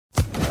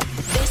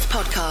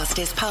podcast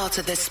is part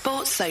of the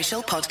Sports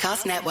Social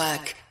Podcast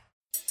Network.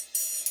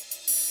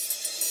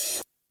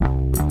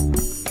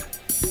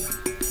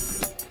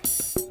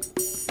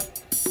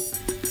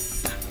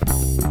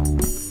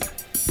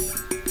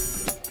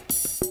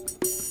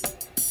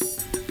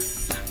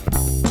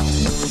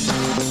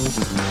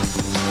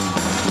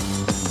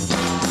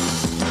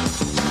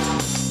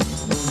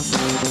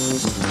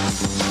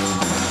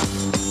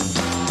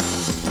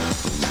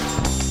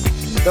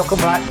 Welcome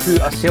back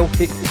to A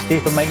Celtic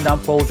State of Mind. I'm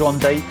Paul John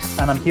Dykes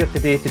and I'm here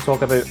today to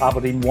talk about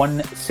Aberdeen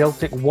 1,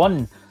 Celtic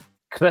 1.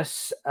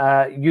 Chris,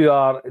 you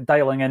are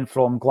dialing in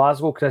from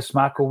Glasgow. Chris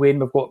McElwain.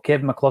 We've got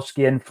Kevin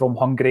McCluskey in from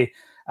Hungary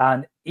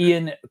and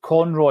Ian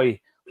Conroy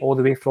all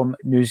the way from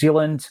New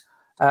Zealand.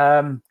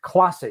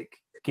 Classic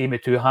game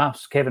of two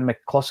halves. Kevin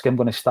McCluskey, I'm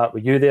going to start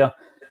with you there.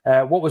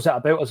 What was it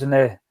about us in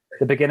the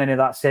beginning of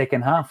that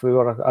second half? We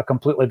were a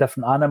completely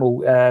different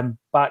animal.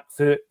 Back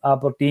foot,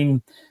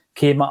 Aberdeen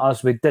came at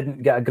us. We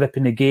didn't get a grip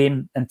in the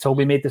game until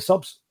we made the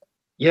subs.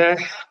 Yeah.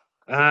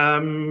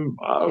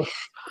 I'll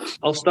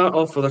start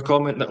off with a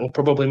comment that will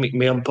probably make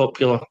me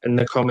unpopular in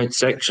the comment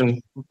section,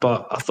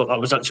 but I thought that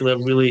was actually a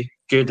really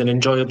good and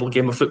enjoyable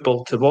game of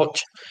football to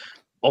watch.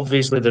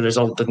 Obviously, the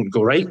result didn't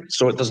go right,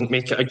 so it doesn't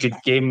make it a good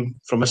game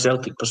from a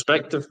Celtic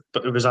perspective,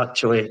 but it was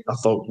actually, I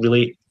thought,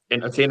 really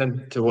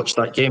entertaining to watch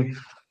that game.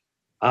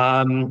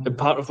 And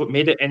part of what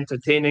made it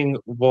entertaining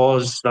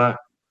was that,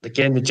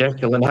 again, the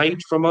Jekyll and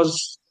Hyde from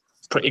us.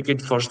 Pretty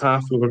good first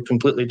half. We were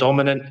completely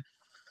dominant.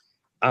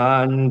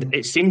 And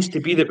it seems to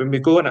be that when we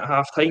go in at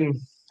half-time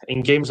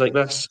in games like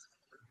this,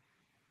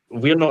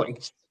 we're not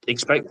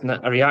expecting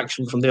a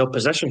reaction from the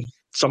opposition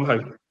somehow.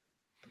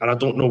 And I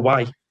don't know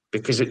why,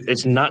 because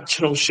it's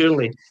natural,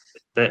 surely,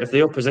 that if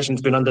the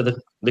opposition's been under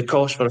the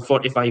cosh for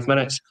 45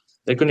 minutes,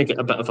 they're going to get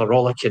a bit of a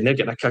rollicking, they're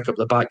getting a kick up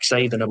the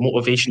backside and a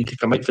motivation to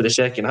come out for the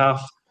second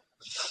half.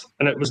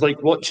 And it was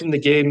like watching the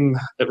game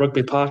at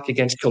Rugby Park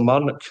against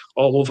Kilmarnock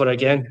all over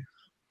again.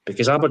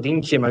 Because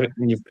Aberdeen came out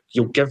and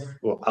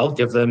I'll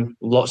give them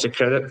lots of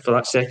credit for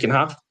that second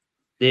half.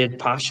 They had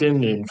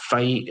passion and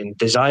fight and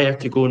desire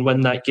to go and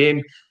win that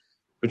game,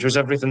 which was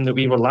everything that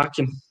we were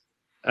lacking.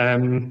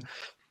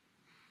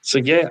 So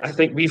yeah, I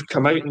think we've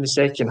come out in the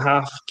second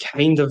half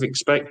kind of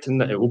expecting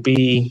that it will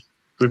be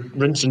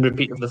rinse and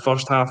repeat of the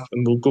first half,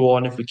 and we'll go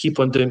on. If we keep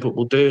on doing what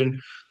we're doing,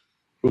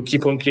 we'll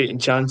keep on creating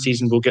chances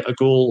and we'll get a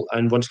goal,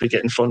 and once we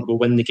get in front, we'll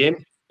win the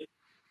game.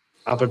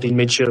 Aberdeen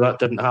made sure that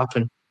didn't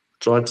happen.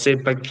 So I'd say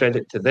big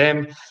credit to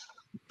them,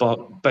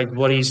 but big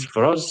worries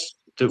for us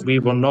that we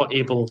were not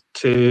able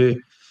to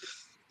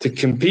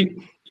compete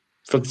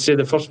for, say,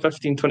 the first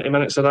 15, 20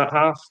 minutes of that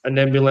half, and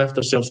then we left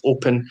ourselves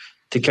open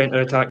to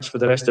counter-attacks for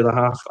the rest of the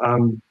half.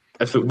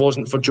 If it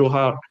wasn't for Joe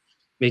Hart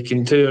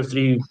making 2 or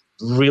 3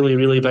 really,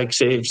 really big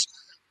saves,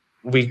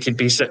 we could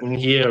be sitting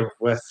here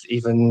with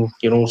even,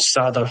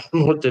 sadder,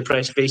 more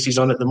depressed faces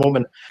on at the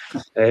moment.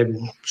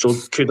 So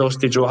kudos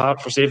to Joe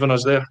Hart for saving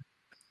us there.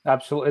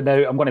 Absolutely.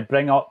 Now, I'm going to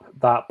bring up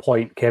that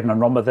point, Kevin,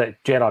 and run with it.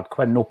 Gerard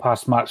Quinn, no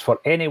pass marks for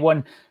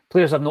anyone.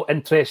 Players have no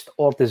interest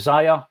or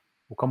desire.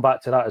 We'll come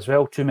back to that as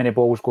well. Too many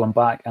balls going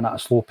back and at a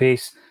slow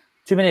pace.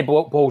 Too many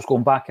balls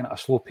going back and at a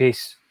slow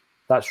pace.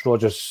 That's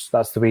Rodgers.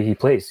 That's the way he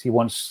plays. He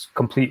wants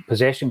complete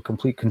possession,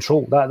 complete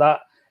control.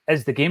 That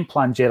is the game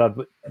plan, Gerard,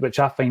 which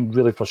I find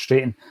really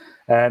frustrating.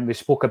 We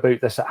spoke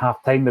about this at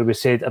half-time where we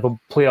said if a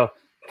player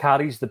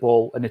carries the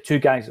ball, and the 2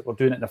 guys that were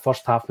doing it in the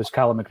first half was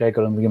Callum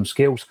McGregor and Liam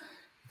Scales,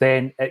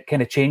 then it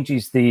kind of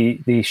changes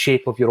the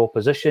shape of your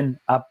opposition,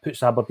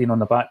 puts Aberdeen on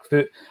the back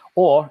foot.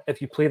 Or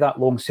if you play that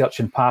long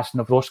searching pass,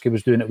 and Nawrocki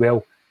was doing it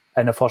well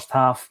in the first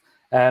half,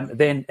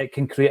 then it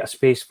can create a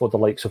space for the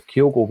likes of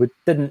Kyogo. We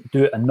didn't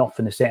do it enough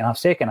in the second half.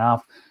 Second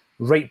half,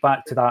 right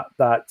back to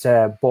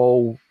that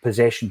ball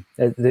possession,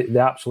 the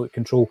absolute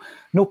control.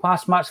 No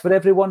pass marks for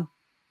everyone.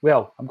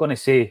 Well, I'm going to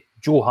say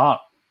Joe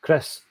Hart.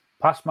 Chris,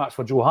 pass marks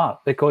for Joe Hart,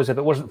 because if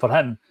it wasn't for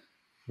him,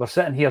 we're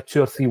sitting here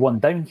 2 or 3-1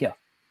 down here.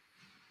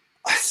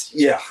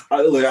 Yeah,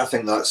 I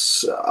think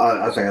that's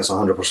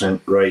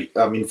 100% right.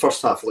 I mean,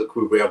 first half, look,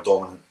 we were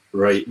dominant,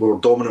 right? We were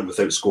dominant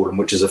without scoring,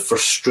 which is a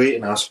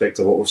frustrating aspect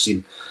of what we've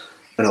seen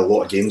in a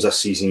lot of games this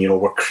season.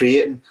 We're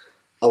creating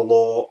a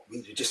lot.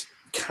 We just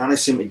can't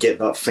seem to get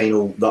that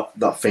final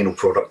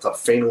product, that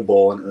final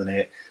ball into the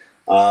net.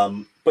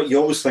 But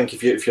you always think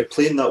if you're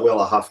playing that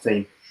well at half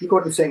time, you go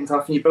into the second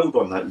half and you build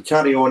on that. You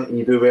carry on and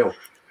you do well.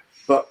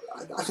 But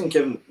I think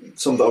Kevin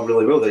summed it up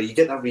really well there. You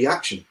get that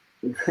reaction.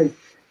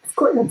 You've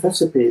got to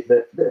anticipate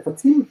that if a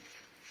team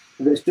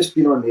that's just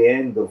been on the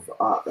end of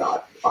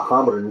a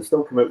hammer and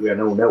still come out with a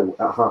 0-0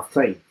 at half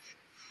time,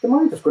 the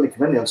manager's going to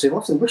come in there and say,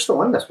 listen, we're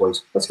still in this,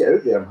 boys. Let's get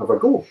out there and have a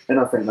go. And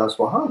I think that's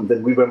what happened.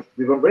 And we weren't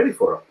ready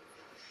for it.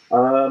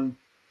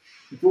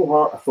 Joe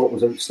Hart, I thought,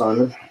 was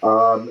outstanding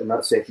in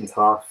that second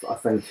half. I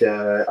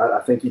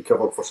think he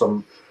covered for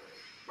some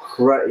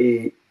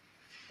pretty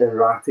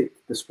erratic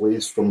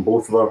displays from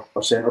both of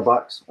our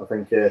centre-backs. I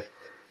think,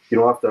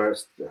 after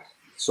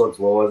sod's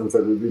law, isn't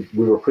it?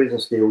 We were praising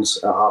Scales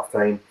at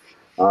half-time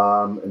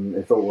and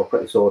I thought we were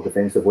pretty solid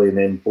defensively, and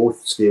then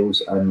both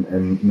Scales and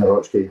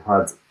Nawrocki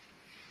had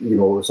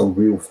some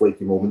real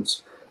flaky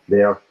moments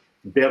there.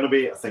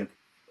 Bernabei, I think,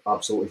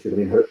 absolutely should have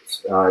been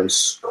hooked. He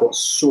was caught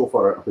so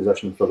far out of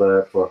position for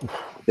the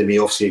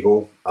Miovski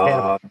goal.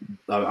 I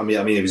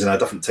mean, he was in a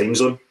different time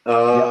zone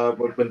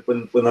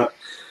when that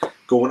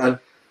goal went in.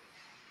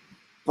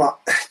 But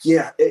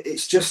yeah,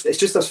 it's just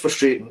this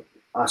frustrating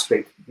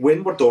aspect.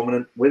 When we're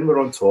dominant, when we're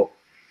on top,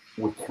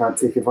 we can't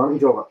take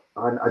advantage of it.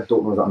 And I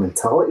don't know, is that a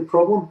mentality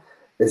problem?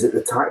 Is it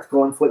the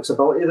tactical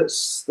inflexibility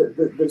that's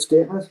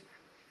getting us?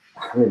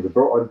 I mean, we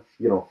brought on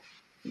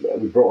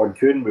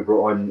Kuhn, we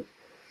brought on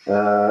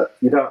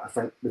I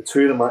think the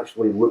two of them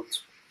actually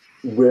looked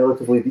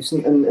relatively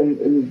decent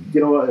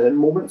in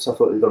moments. I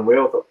thought they'd done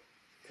well. I thought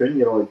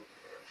Kuhn,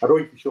 I don't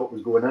think the shot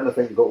was going in. I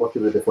think he got lucky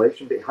with the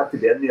deflection, but he had to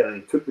be in there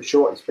and he took the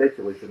shot, he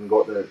speculated and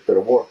got the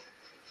reward.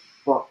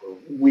 But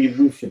we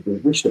should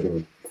have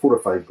been 4 or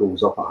 5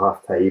 goals up at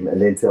half time,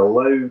 and then to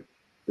allow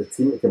the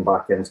team to come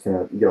back in is kind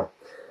of,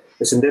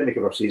 it's endemic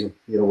of our season.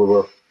 We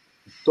were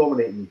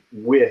dominating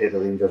way ahead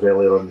of Rangers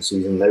earlier on in the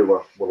season.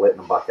 Now we're letting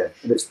them back in,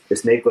 and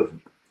it's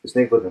negligent. It's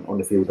negligent on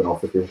the field and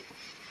off the field.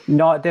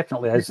 No, it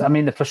definitely is. I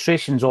mean, the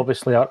frustrations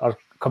obviously are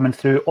coming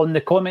through on the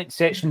comment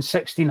section.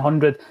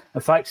 1,600,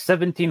 in fact,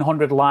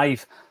 1,700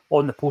 live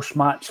on the post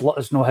match. Let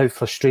us know how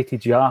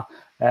frustrated you are.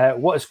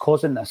 What is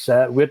causing this?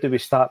 Where do we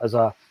start as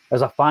a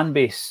fan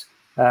base?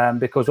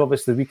 Because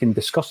obviously we can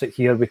discuss it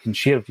here. We can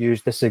share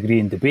views, disagree,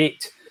 and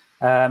debate.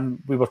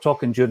 We were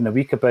talking during the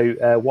week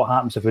about what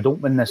happens if we don't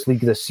win this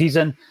league this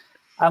season.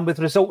 And with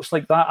results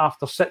like that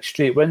after 6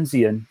 straight wins,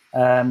 Ian,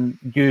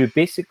 you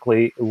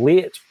basically lay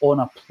it on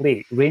a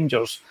plate.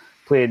 Rangers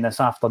playing this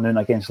afternoon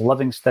against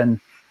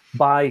Livingston,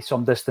 by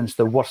some distance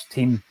the worst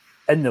team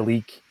in the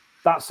league.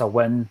 That's a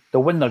win.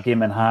 They'll win their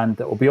game in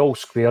hand. It will be all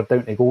square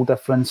down to goal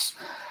difference.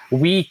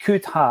 We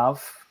could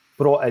have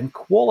brought in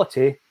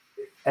quality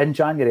in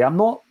January. I'm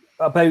not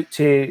about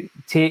to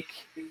take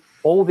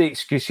all the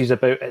excuses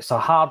about it's a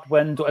hard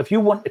window. If you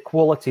want the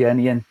quality in,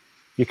 Ian,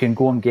 you can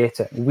go and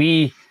get it.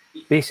 We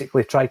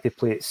basically tried to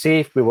play it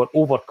safe. We were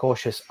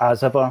overcautious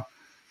as ever.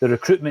 The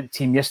recruitment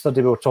team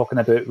yesterday, we were talking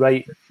about,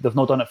 right, they've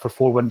not done it for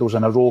 4 windows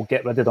in a row,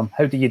 get rid of them.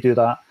 How do you do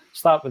that?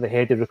 Start with the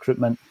head of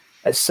recruitment.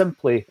 It's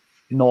simply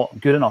not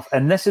good enough.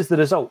 And this is the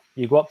result.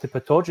 You go up to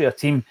Pittodrie, a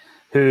team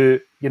who,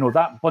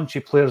 that bunch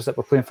of players that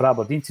were playing for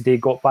Aberdeen today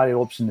got Barry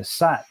Robson the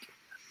sack.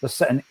 They're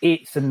sitting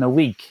 8th in the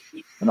league.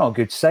 They're not a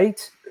good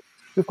side.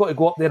 We've got to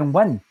go up there and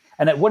win.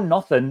 And at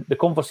 1-0, the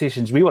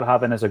conversations we were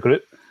having as a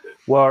group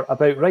were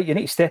about, right, you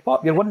need to step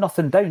up. You're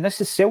 1-0 down.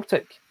 This is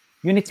Celtic.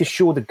 You need to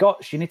show the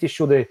guts. You need to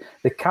show the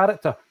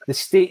character, the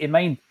state of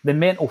mind, the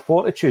mental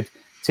fortitude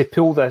to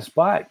pull this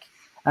back.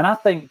 And I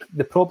think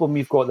the problem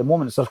we've got at the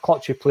moment is there's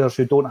clutchy players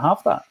who don't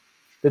have that.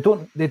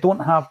 They don't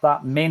have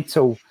that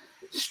mental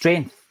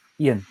strength,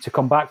 Ian, to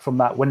come back from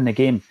that, win the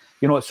game.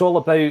 It's all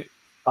about,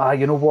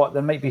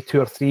 there might be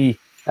 2 or 3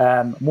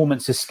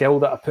 moments of skill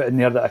that I put in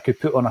there that I could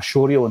put on a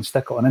show reel and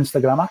stick it on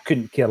Instagram. I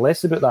couldn't care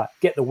less about that.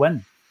 Get the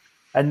win.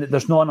 And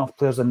there's not enough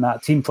players in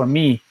that team for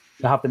me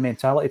to have the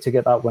mentality to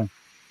get that win.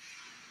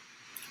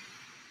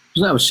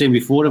 As I was saying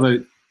before about,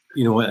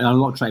 and I'm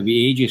not trying to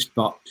be ageist,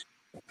 but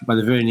by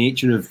the very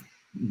nature of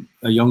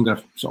a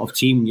younger sort of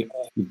team, you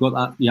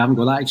haven't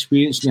got that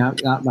experience. You have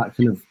that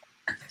kind of,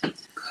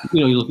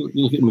 you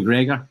look at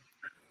McGregor.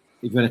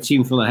 You've got a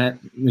team full of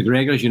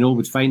McGregors,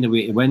 would find a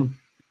way to win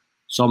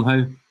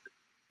somehow.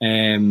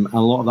 And a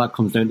lot of that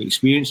comes down to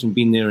experience and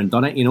being there and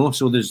done it.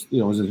 So there's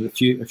a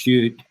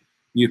few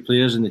new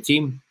players in the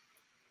team.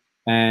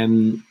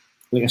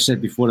 Like I said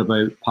before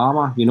about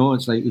Palmer,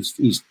 it's like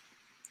he's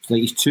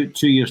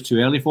 2 years too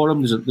early for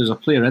him. There's a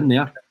player in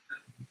there,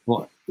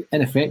 but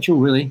ineffectual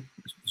really.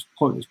 It's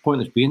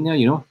pointless being there,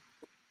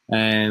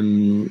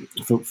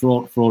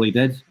 for all he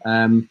did.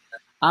 I'm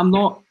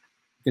not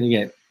going to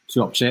get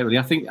too upset with you.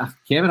 I think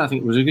Kevin,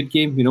 it was a good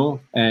game.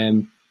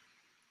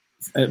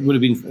 It would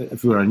have been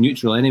if we were a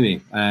neutral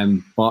anyway.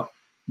 But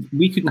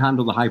we couldn't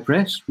handle the high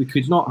press. We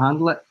could not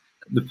handle it.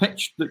 The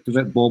pitch looked a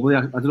bit bobbly.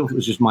 I don't know if it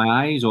was just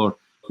my eyes or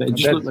but it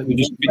just looked like we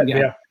just couldn't get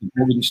it. The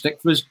ball wouldn't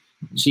stick for us.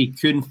 See, he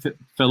couldn't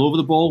fell over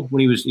the ball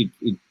when he was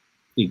in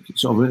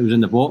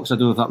the box. I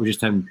don't know if that was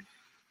just him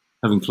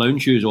having clown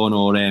shoes on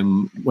or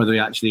whether he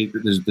actually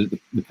the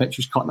pitch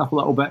was cutting up a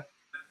little bit.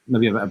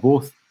 Maybe a bit of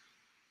both.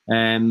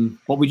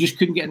 But we just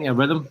couldn't get into a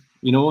rhythm,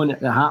 and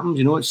it happens.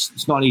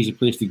 It's not an easy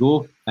place to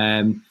go.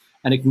 And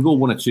it can go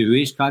one or two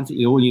ways, can't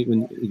it? When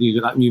you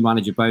get that new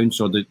manager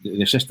bounce or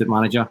the assistant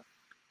manager,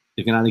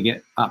 they can either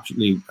get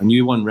absolutely a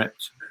new one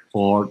ripped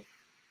or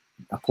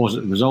a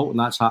positive result, and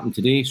that's happened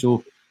today.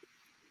 So,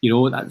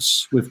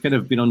 we've kind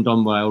of been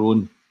undone by our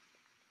own,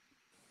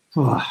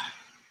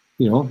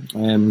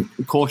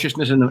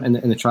 cautiousness in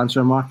the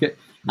transfer market.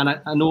 And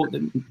I know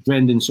that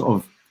Brendan sort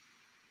of,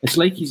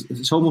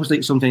 it's almost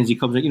like sometimes he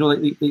comes out,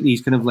 like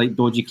these kind of like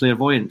dodgy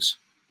clairvoyants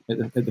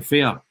at the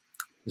fair.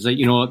 It's like,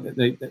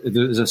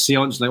 there's a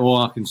seance like,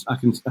 I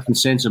can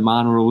sense a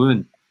man or a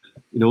woman.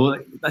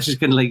 This is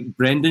kind of like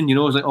Brendan,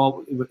 it's like,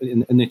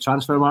 in the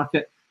transfer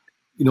market,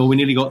 we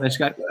nearly got this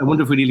guy. I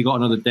wonder if we nearly got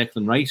another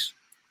Declan Rice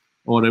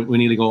or we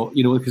nearly got,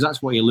 because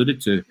that's what he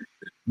alluded to.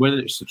 whether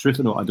it's the truth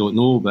or not, I don't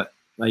know. But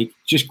like,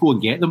 just go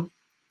and get them.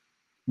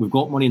 We've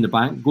got money in the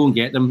bank. Go and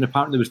get them. And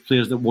apparently, there was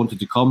players that wanted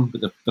to come,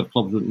 but the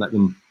clubs wouldn't let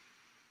them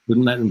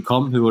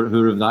come. Who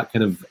are of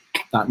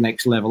that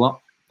next level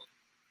up.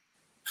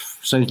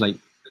 Sounds like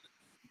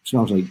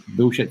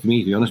bullshit to me,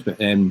 to be honest. But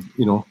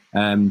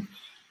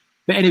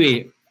but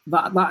anyway,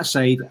 that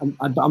aside,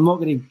 I'm not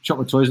going to chuck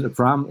my toys at the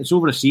pram. It's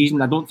over a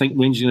season. I don't think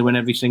Rangers are going to win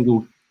every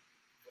single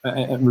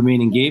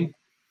remaining game.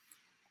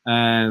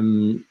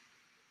 They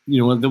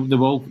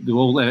will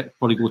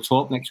probably go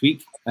top next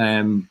week.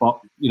 But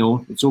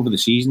it's over the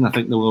season. I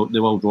think they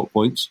will drop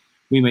points.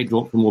 We might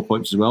drop for more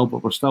points as well,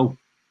 but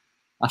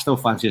I still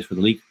fancy us for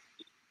the league.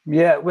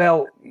 Yeah,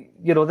 well,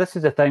 this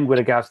is the thing with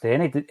regards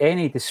to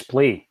any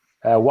display.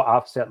 What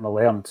I've certainly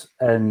learned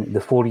in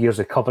the 4 years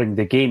of covering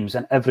the games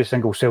and every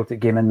single Celtic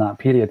game in that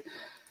period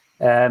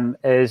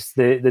is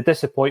the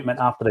disappointment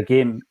after a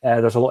game.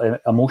 There's a lot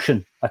of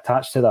emotion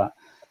attached to that.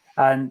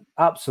 And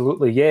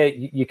absolutely, yeah,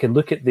 you can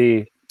look at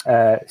the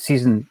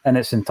season in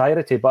its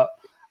entirety, but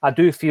I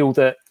do feel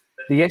that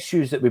the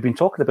issues that we've been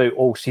talking about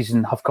all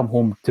season have come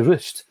home to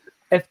roost.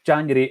 If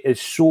January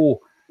is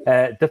so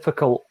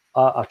difficult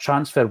a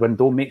transfer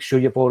window, make sure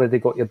you've already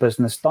got your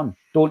business done.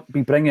 Don't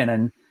be bringing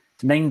in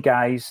 9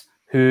 guys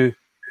who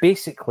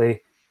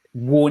basically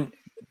won't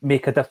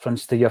make a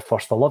difference to your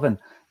first 11.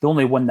 The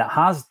only one that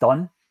has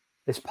done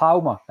is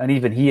Palmer, and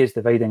even he is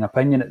dividing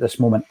opinion at this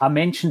moment. I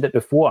mentioned it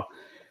before.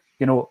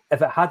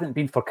 If it hadn't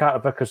been for Carter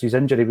Vickers'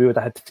 injury, we would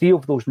have had 3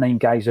 of those 9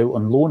 guys out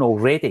on loan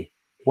already,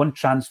 one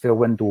transfer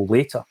window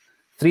later.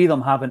 3 of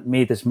them haven't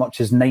made as much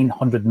as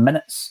 900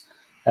 minutes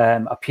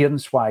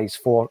appearance-wise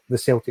for the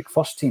Celtic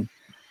first team.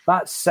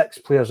 That's 6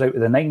 players out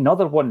of the 9.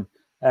 Another one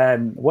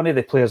of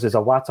the players is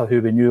Awata,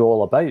 who we knew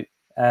all about.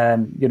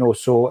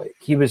 So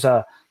he was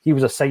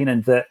a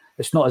signing that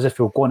it's not as if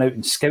we've gone out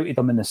and scouted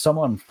him in the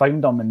summer and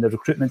found him, and the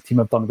recruitment team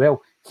have done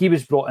well. He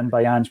was brought in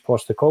by Ange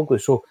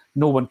Postecoglou, so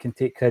no one can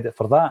take credit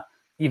for that,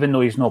 even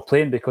though he's not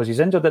playing because he's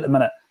injured at the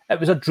minute. It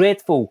was a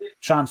dreadful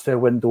transfer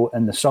window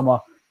in the summer.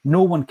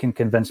 No one can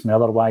convince me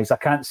otherwise. I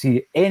can't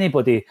see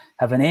anybody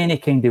having any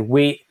kind of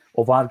weight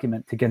of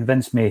argument to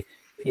convince me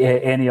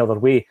any other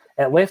way.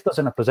 It left us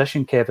in a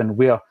position, Kevin,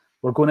 where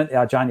we're going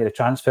into a January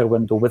transfer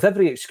window with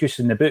every excuse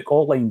in the book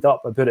all lined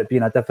up about it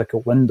being a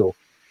difficult window.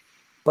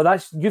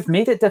 But you've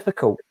made it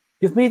difficult.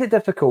 You've made it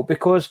difficult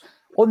because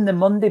on the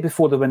Monday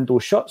before the window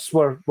shuts,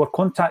 we're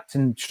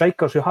contacting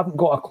strikers who haven't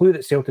got a clue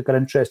that Celtic are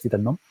interested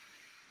in them.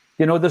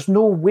 There's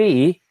no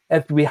way,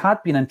 if we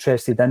had been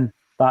interested in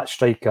that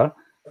striker,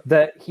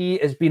 that he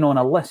has been on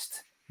a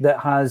list that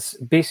has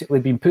basically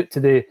been put to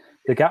the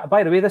gap.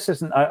 By the way, this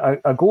isn't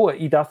a go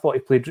at Ida. I thought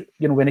he played,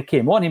 when he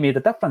came on, he made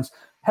a difference.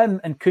 Him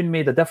and Kuhn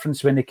made a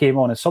difference when they came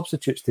on as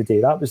substitutes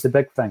today. That was the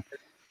big thing.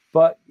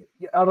 But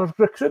our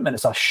recruitment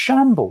is a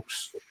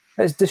shambles.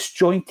 It's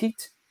disjointed.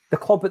 The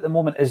club at the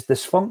moment is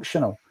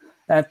dysfunctional.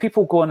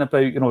 People going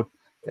about,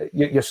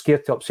 you're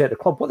scared to upset the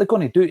club. What are they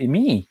going to do to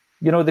me?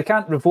 They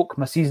can't revoke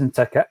my season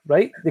ticket,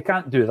 right? They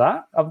can't do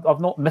that. I've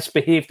not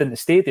misbehaved in the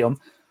stadium.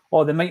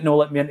 Or they might not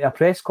let me into a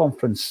press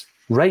conference.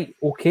 Right,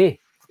 okay.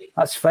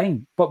 That's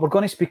fine. But we're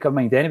going to speak our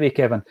mind anyway,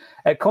 Kevin.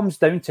 It comes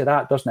down to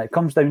that, doesn't it? It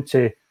comes down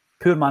to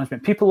poor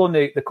management. People on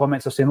the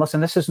comments are saying,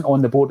 listen, this isn't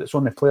on the board, it's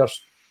on the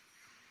players.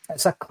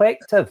 It's a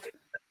collective.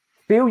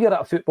 Failure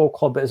at a football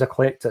club is a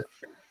collective.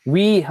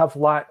 We have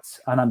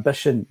lacked an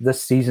ambition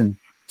this season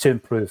to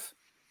improve,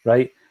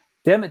 right?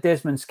 Dermot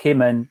Desmond's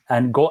came in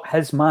and got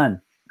his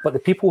man, but the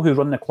people who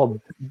run the club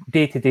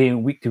day to day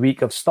and week to week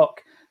have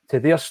stuck to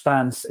their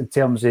stance in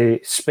terms of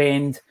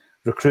spend,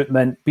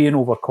 recruitment, being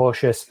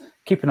overcautious,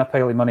 keeping a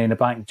pile of money in the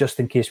bank just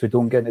in case we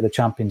don't get into the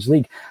Champions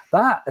League.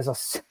 That is a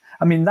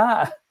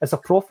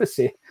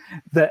prophecy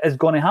that is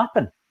going to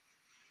happen.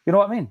 You know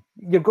what I mean?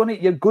 You're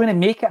going to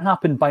make it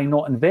happen by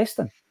not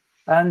investing.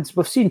 And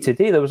we've seen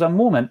today there was a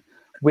moment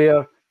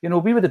where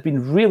we would have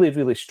been really,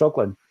 really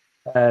struggling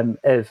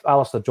if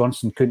Alistair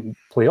Johnson couldn't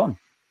play on.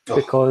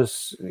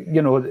 Because,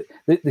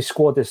 the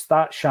squad is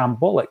that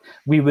shambolic.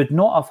 We would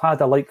not have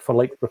had a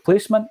like-for-like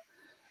replacement.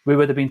 We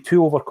would have been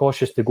too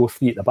overcautious to go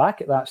 3 at the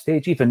back at that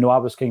stage, even though I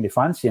was kind of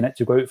fancying it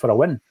to go out for a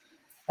win.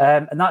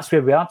 And that's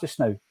where we are just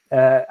now.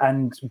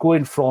 And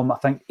going from, I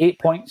think, 8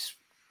 points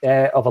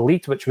of a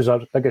lead, which was our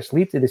biggest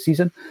lead of the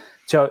season,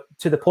 to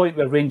the point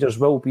where Rangers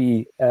will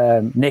be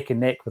neck and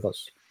neck with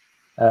us.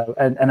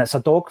 And it's a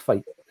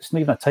dogfight. It's not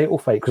even a title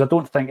fight, because I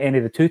don't think any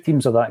of the 2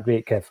 teams are that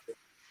great, Kev.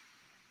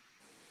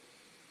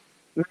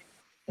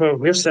 Well,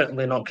 we're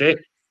certainly not great.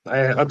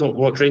 I don't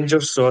watch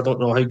Rangers, so I don't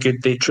know how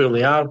good they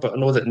truly are, but I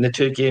know that in the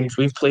 2 games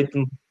we've played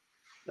them,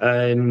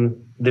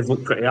 they've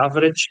looked pretty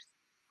average.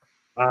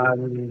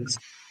 And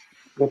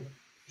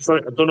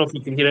sorry, I don't know if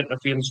you can hear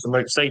interference from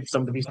outside.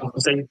 Somebody's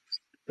outside.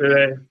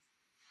 Can't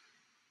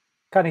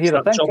hear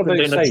a thing from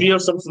outside. Down a tree or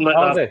something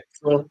like that.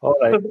 So, all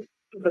right.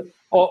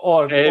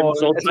 Or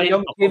so I'll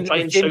try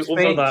and shout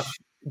over that.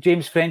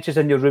 James French is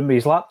in your room with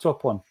his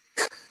laptop on.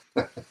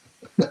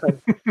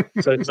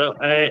 so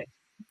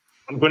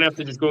I'm going to have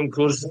to just go and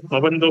close my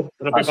window.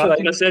 And I'll be back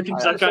in a second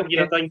because I can't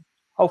hear a thing.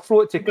 I'll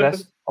throw it to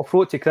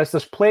Chris.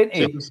 There's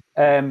plenty.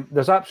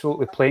 There's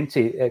absolutely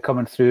plenty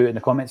coming through in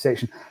the comment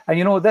section.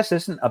 And this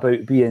isn't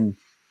about being.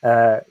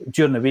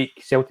 During the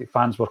week, Celtic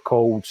fans were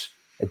called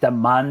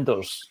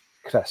demanders,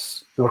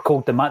 Chris. They were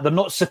called demand. They're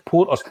not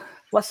supporters.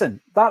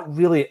 Listen, that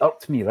really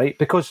irked me, right?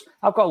 Because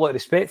I've got a lot of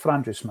respect for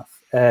Andrew Smith.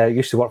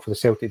 Used to work for the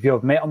Celtic View.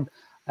 I've met him,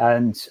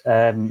 and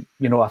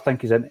I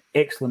think he's an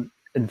excellent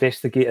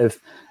investigative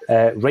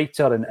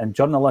writer and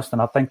journalist,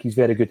 and I think he's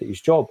very good at his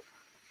job.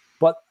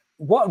 But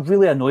what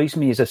really annoys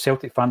me is if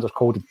Celtic fans are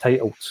called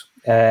entitled,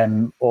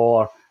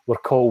 or were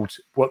called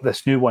what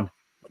this new one,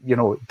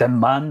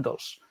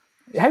 demanders.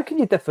 How can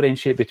you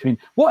differentiate between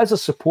what is a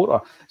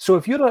supporter? So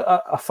if you're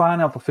a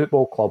fan of a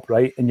football club,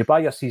 right, and you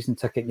buy your season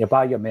ticket and you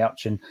buy your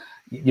merch and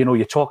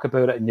you talk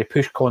about it and you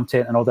push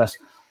content and all this,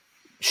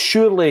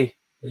 surely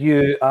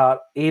you are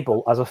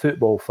able, as a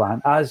football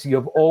fan, as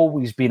you've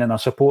always been in a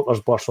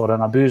supporters bus or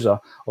in a boozer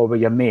or with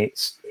your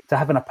mates, to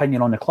have an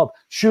opinion on the club.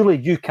 Surely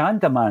you can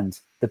demand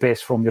the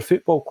best from your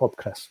football club,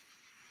 Chris.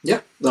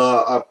 Yeah,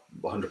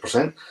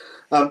 100%.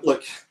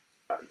 Look,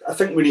 I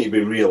think we need to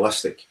be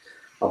realistic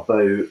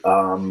about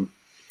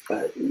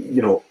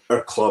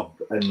our club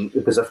and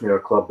the position of our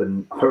club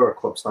and how our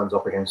club stands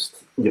up against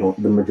the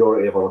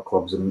majority of other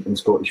clubs in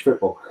Scottish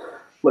football.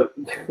 Look,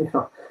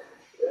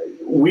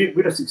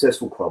 we're a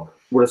successful club.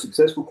 We're a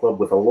successful club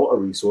with a lot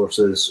of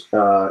resources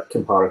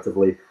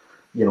comparatively.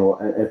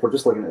 If we're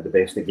just looking at the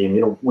best of the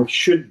game, we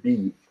should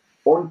be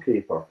on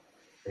paper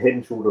head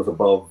and shoulders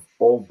above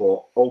all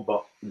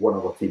but one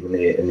other team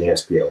in the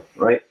SPL,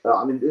 right?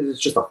 I mean, it's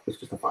just a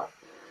fact.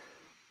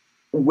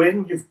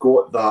 When you've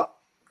got that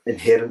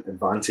inherent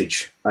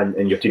advantage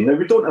in your team, now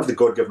we don't have the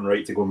God-given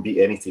right to go and beat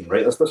any team,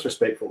 right? That's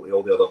disrespectful to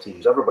all the other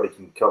teams. Everybody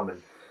can come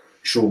and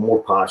show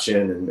more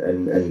passion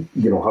and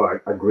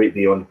have a great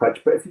day on the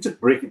pitch. But if you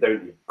just break it down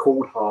to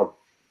cold, hard,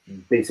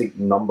 basic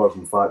numbers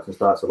and facts and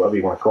stats or whatever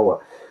you want to call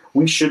it,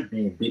 we should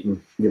be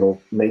beating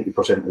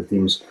 90% of the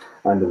teams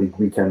in the league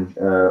week in,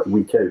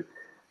 week out.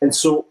 And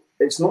so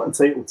it's not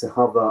entitled to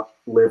have that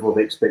level of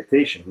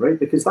expectation, right?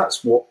 Because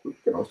that's what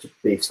it's just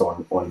based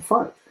on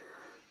fact.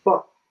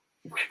 But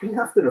we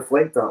have to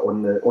reflect that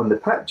on the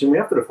pitch, and we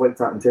have to reflect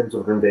that in terms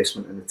of our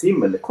investment in the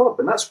team and the club,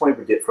 and that's why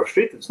we get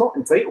frustrated. It's not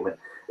entitlement;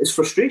 it's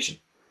frustration.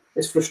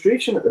 It's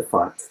frustration at the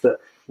fact that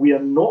we are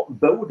not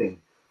building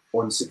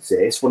on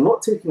success. We're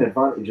not taking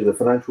advantage of the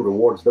financial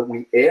rewards that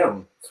we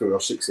earn through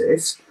our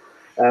success.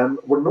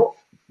 We're not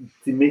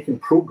making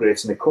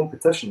progress in the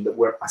competition that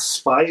we're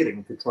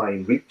aspiring to try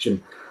and reach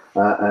and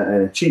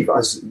achieve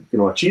as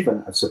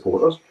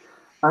supporters.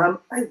 And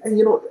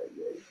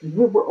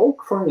we're all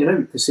crying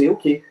out to say,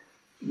 okay,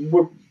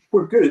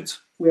 we're good.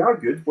 We are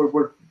good.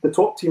 We're the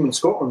top team in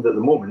Scotland at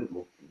the moment,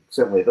 well,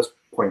 certainly at this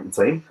point in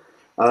time.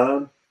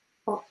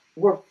 But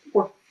we're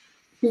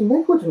being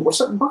negligent. We're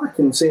sitting back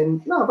and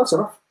saying, no, that's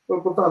enough.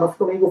 We've done enough.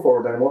 Don't need to go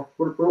forward anymore.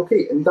 We're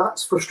okay. And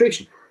that's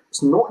frustration.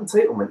 It's not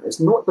entitlement.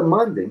 It's not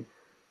demanding.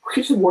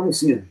 We just want to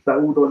see us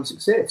build on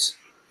success.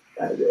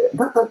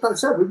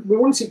 That's it. We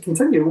want to see it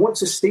continue. We want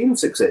sustained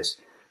success.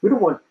 We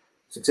don't want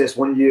success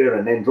one year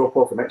and then drop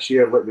off the next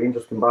year, let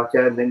Rangers come back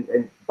in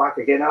and back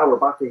again. We're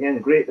back again.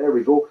 Great, there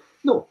we go.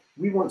 No,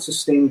 we want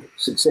sustained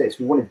success.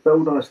 We want to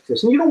build on our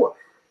success. And you know what?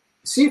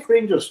 See if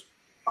Rangers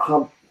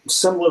have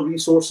similar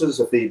resources,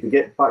 if they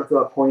get back to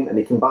that point and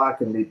they come back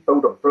and they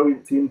build a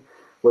brilliant team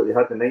like they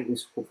had in the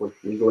 90s, hopefully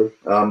legally.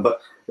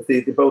 But if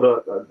they build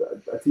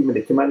a team and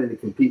they come in and they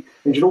compete,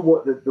 and you know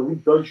what? The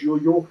league does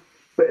yo-yo,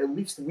 but at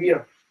least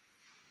we're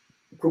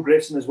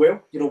progressing as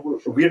well.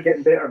 We're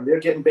getting better and they're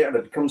getting better, and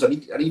it becomes an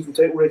even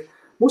title race.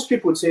 Most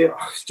people would say,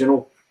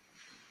 don't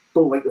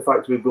like the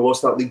fact we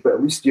lost that league, but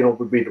at least we're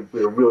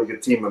a really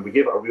good team and we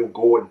gave it a real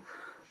go, and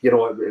it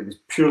was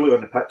purely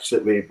on the pitch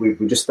that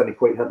we just didn't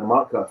quite hit the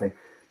mark that time.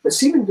 But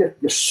see, when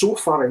you're so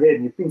far ahead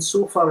and you've been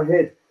so far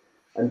ahead,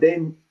 and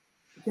then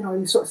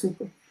you sort of say,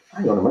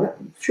 hang on a minute,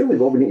 surely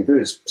what we need to do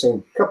is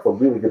sign a couple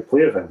of really good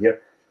players in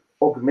here,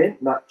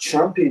 augment that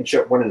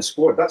championship winning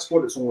squad. That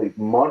squad that's only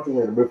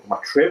marginally removed from a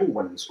treble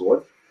winning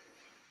squad.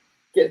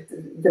 Get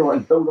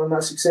and build on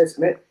that success,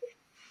 and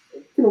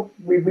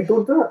we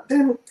don't do it.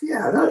 Then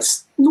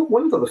that's no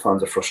wonder the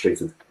fans are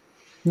frustrated.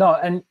 No,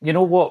 and you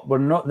know what? We're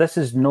not. This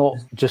is not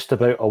just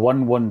about a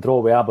 1-1 draw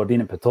with Aberdeen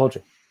and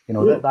Pittodrie.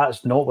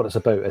 That's not what it's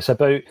about. It's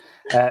about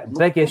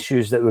big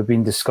issues that we've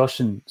been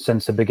discussing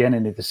since the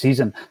beginning of the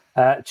season.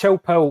 Chill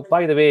Pill,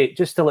 by the way,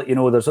 just to let you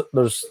know, there's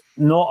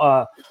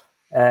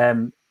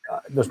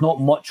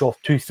not much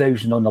of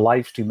 2,000 on the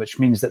live stream, which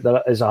means that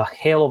there is a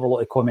hell of a lot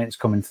of comments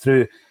coming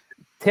through.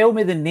 Tell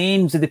me the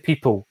names of the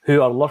people who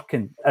are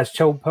lurking, as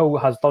Chill Pill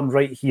has done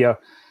right here,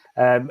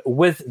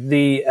 with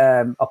the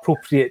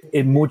appropriate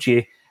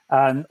emoji,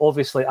 and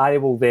obviously I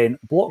will then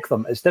block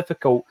them. It's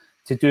difficult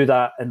to do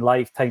that in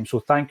live time,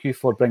 so thank you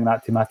for bringing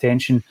that to my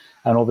attention,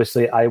 and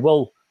obviously I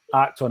will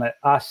act on it.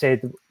 I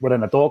said we're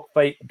in a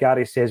dogfight.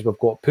 Gary says we've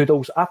got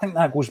poodles. I think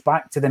that goes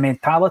back to the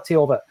mentality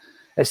of it.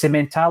 It's the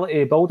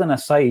mentality of building a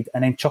side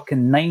and then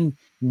chucking 9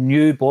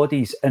 new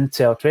bodies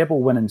into a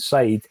treble winning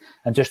side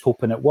and just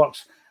hoping it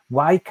works.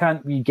 Why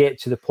can't we get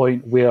to the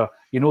point where,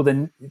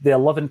 the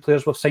 11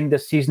 players we've signed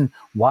this season,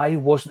 why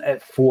wasn't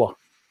it 4,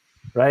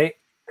 right?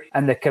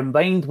 And the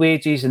combined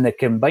wages and the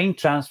combined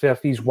transfer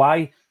fees,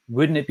 why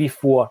wouldn't it be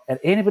 4? And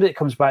anybody that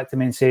comes back to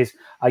me and says,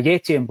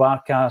 Ayeti and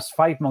Barkas,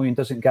 5 million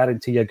doesn't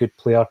guarantee a good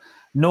player.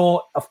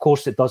 No, of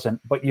course it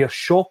doesn't. But you're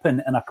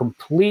shopping in a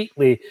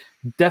completely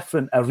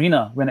different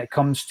arena when it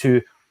comes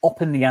to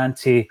upping the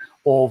ante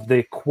of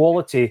the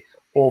quality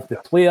of the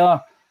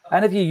player.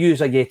 And if you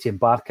use Ayeti and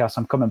Barkas,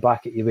 I'm coming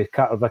back at you with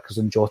Carter Vickers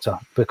and Jota,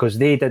 because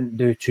they didn't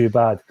do too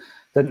bad,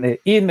 didn't they?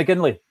 Ian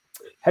McGinley,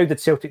 how did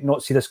Celtic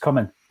not see this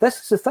coming?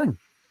 This is the thing.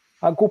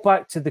 I'll go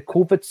back to the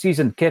COVID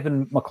season.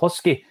 Kevin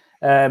McCluskey,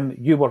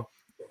 you were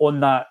on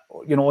that,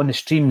 on the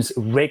streams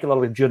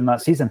regularly during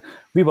that season.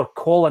 We were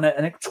calling it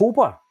in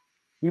October.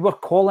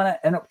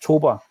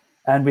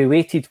 And we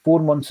waited 4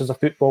 months as a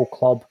football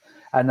club.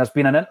 And there's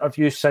been an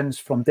interview since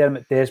from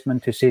Dermot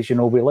Desmond who says,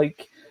 we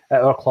like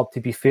at our club to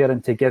be fair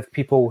and to give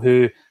people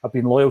who have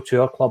been loyal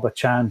to our club a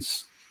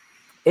chance.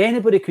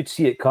 Anybody could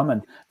see it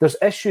coming. There's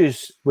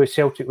issues with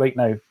Celtic right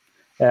now.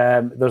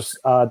 There's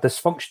a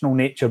dysfunctional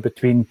nature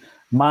between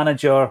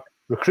manager,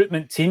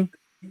 recruitment team.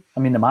 I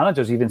mean, the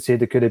managers even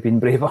said they could have been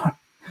braver,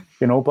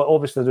 but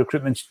obviously the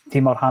recruitment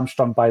team are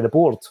hamstrung by the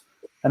board.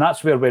 And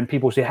that's where when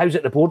people say, how's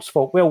it the board's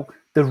fault? Well,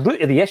 the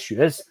root of the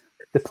issue is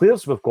the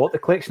players we've got, the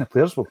collection of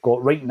players we've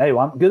got right now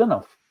aren't good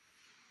enough.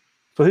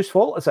 So whose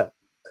fault is it,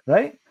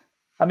 right?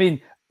 I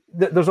mean,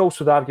 there's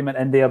also the argument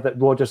in there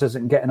that Rodgers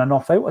isn't getting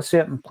enough out of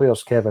certain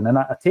players, Kevin. And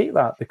I take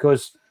that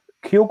because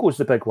Kyogo's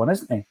the big one,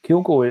 isn't he?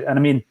 Kyogo, and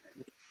I mean,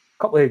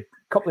 a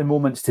couple of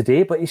moments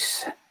today, but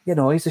he's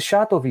a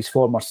shadow of his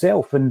former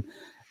self. And,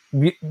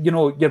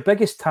 your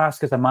biggest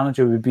task as a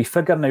manager would be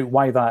figuring out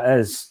why that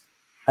is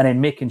and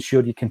then making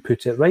sure you can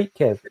put it right,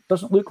 Kev. It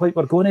doesn't look like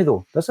we're going to,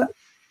 though, does it?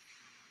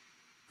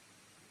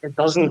 It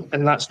doesn't,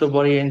 and that's the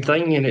worrying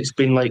thing, and it's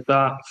been like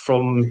that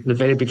from the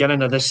very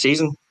beginning of this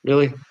season,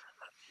 really.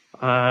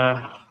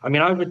 I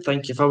would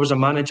think if I was a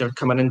manager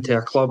coming into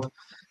a club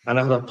and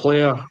I had a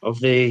player of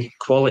the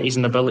qualities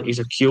and abilities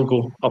of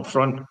Kyogo up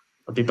front,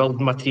 I'd be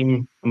building my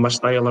team and my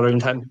style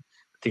around him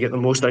to get the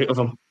most out of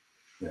him.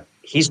 Yeah.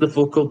 He's the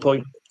focal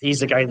point. He's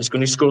the guy that's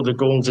going to score the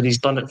goals, and he's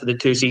done it for the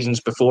 2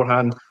 seasons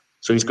beforehand,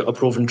 so he's got a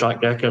proven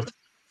track record.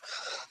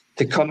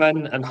 To come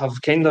in and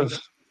have kind of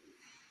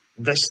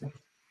this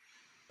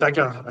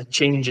bigger a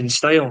change in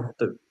style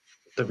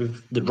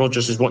that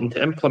Rodgers is wanting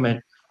to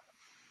implement,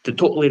 that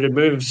totally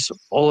removes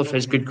all of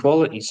his good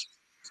qualities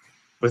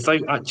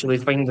without actually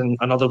finding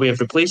another way of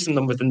replacing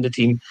them within the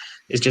team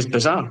is just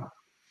bizarre.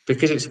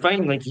 Because it's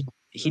fine, like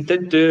he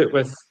did do it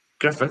with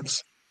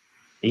Griffiths.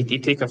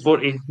 He'd take a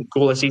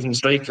 40-goal-a-season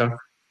striker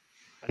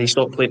and he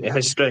stopped playing to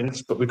his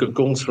strengths, but we got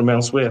goals from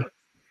elsewhere.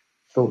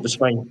 So it was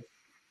fine.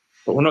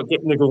 But we're not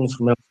getting the goals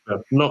from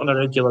elsewhere, not on a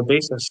regular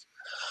basis.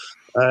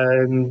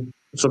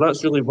 So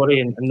that's really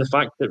worrying. And the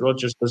fact that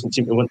Rodgers doesn't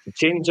seem to want to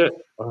change it,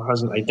 or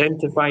hasn't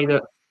identified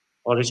it,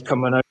 or is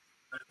coming out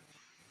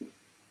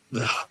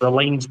the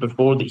lines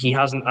before that he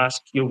hasn't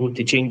asked Kyogo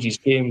to change his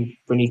game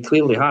when he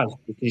clearly has,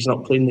 because he's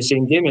not playing the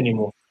same game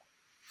anymore.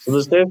 So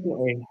there's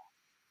definitely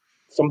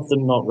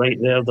something not right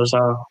there. There's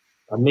a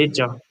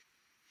major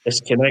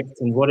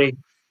disconnect and worry.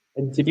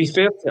 And to be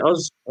fair to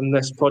us on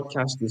this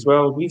podcast as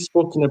well, we've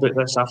spoken about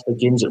this after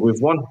games that we've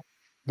won.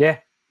 Yeah.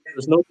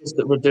 There's no just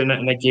that we're doing it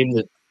in a game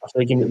that after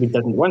a game that we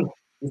didn't win.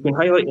 We've been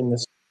highlighting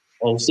this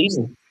all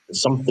season, that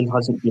something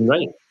hasn't been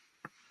right.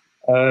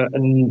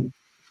 And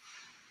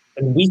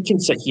we can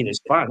sit here as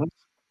fans,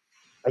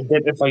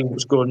 identify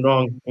what's going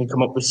wrong and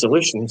come up with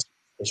solutions.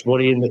 It's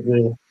worrying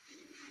that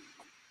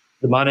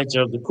the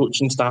manager, the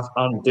coaching staff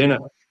aren't doing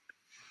it.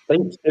 I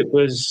think it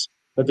was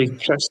maybe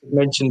Chris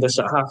mentioned this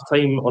at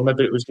half-time, or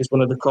maybe it was just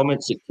one of the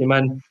comments that came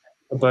in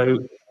about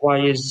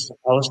why is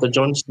Alistair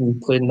Johnston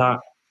playing that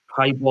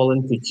high ball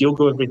into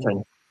Kyogo every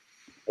time.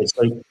 It's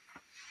like,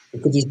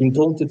 because he's been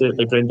told to do it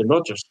by Brendan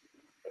Rodgers.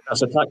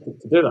 That's a tactic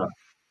to do that.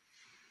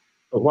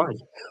 But why?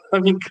 I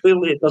mean,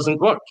 clearly it doesn't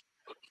work.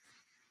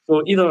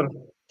 So either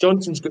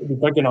Johnson's got to be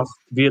big enough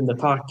to be in the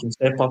park and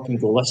step up and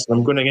go, listen,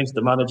 I'm going against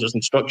the manager's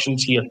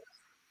instructions here,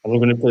 and we're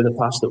going to play the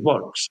pass that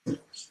works. But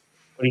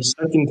he's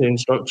sticking to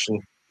instruction,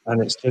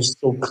 and it's just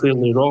so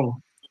clearly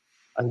wrong.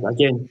 And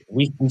again,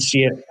 we can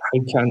see it.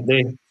 How can't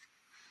they?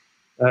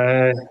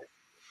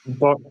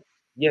 But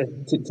yeah,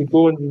 to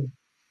go and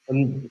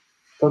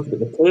talk about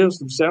the players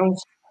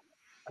themselves,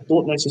 I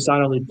don't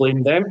necessarily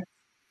blame them.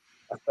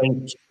 I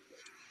think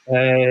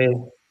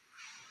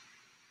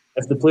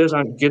if the players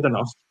aren't good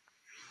enough,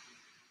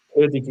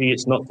 to a degree,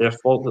 it's not their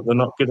fault that they're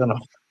not good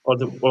enough, or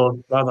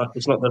rather,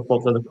 it's not their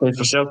fault that they're playing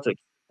for Celtic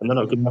and they're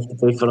not good enough to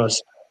play for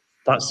us.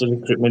 That's the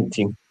recruitment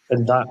team,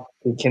 and that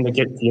we kind of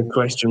get to your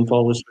question,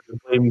 Paul, is where the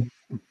blame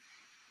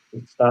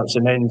starts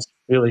and ends.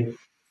 Really,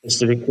 it's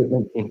the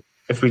recruitment team.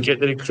 If we get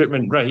the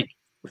recruitment right,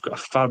 we've got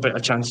a far better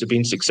chance of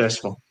being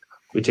successful.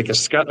 We take a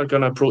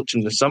scattergun approach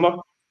in the summer.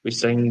 We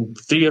sign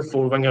 3 or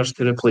 4 wingers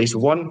to replace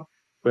one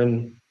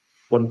when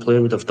one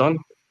player would have done.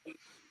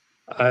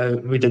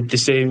 We did the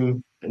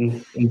same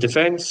in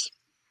defence.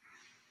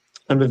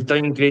 and we've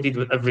downgraded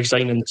with every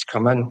signing that's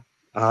come in.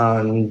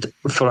 And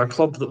for a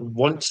club that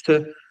wants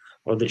to,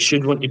 or that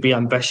should want to be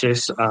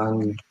ambitious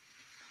and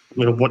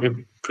want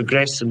to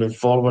progress and move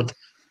forward,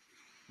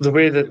 the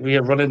way that we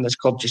are running this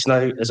club just now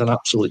is an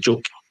absolute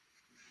joke.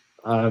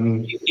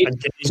 And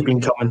it's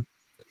been coming.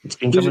 It's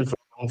been coming for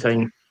a long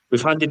time.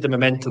 We've handed the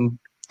momentum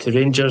to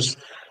Rangers.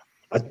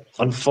 I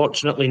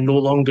unfortunately no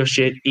longer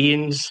share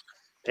Ian's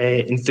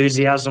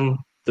enthusiasm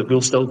that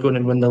we'll still go in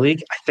and win the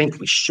league. I think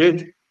we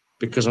should,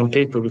 because on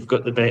paper we've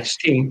got the best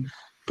team.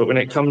 But when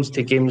it comes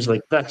to games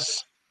like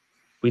this,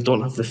 we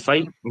don't have the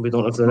fight and we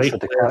don't have the right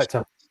players.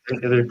 I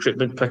think the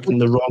recruitment picking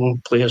the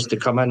wrong players to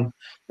come in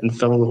and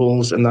fill the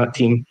holes in that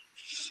team.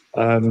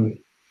 I'm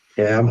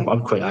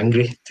quite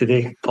angry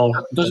today, Paul.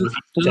 Doesn't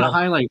it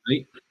highlight,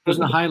 right?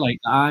 Doesn't it highlight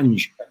that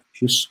Ange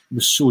was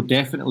so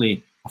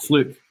definitely a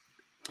fluke?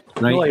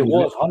 Right? No, it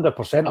was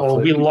 100%. Oh,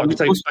 we locked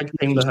out big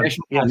time with him.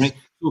 Yes. Right?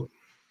 So,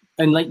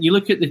 and like you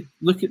look at the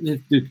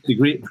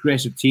great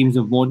progressive teams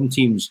of modern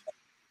teams.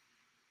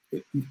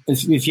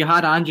 If you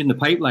had Ange in the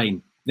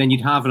pipeline, then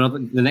you'd have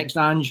the next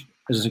Ange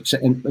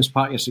as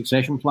part of your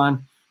succession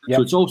plan. Yep.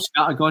 So it's all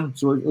scattergun.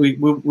 So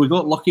we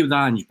got lucky with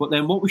Ange, but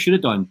then what we should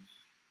have done,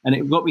 and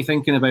it got me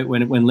thinking about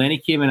when Lenny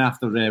came in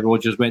after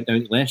Rodgers went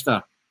down to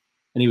Leicester,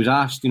 and he was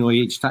asked,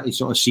 he just had to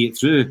sort of see it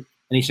through, and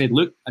he said,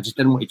 "Look, I just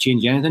didn't want to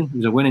change anything. It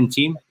was a winning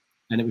team,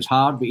 and it was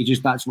hard, but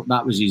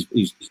that was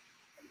his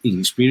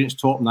experience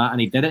taught him that,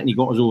 and he did it, and he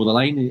got us over the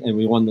line, and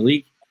we won the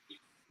league."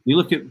 You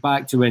look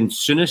back to when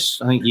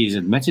Souness, I think he's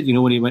admitted,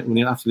 when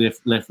he after they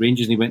left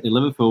Rangers and he went to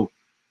Liverpool,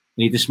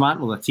 and he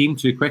dismantled a team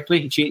too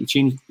quickly. He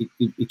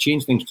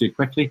changed things too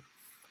quickly.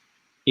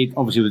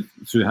 Obviously,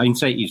 through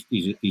hindsight,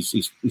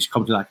 he's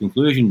come to that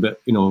conclusion. But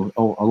a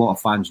lot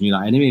of fans knew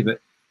that anyway. But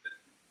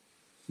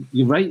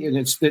you're right, and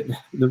it's the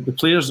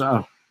players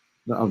that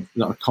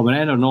are coming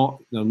in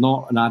they're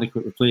not an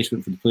adequate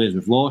replacement for the players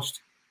we've lost.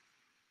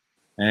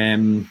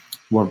 We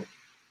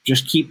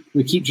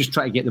keep just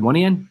trying to get the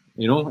money in,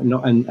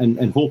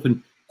 and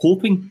hoping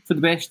for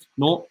the best,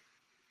 not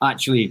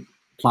actually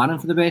planning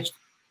for the best.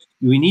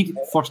 We need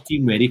first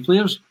team ready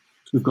players.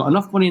 We've got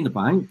enough money in the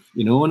bank,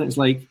 and it's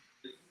like,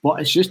 but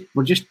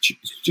we're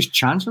just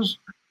chancers.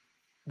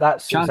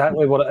 That's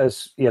exactly what it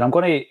is. Yeah,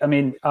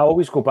 I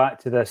always go back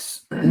to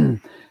this,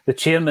 the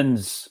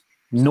chairman's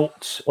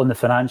notes on the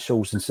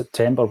financials in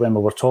September when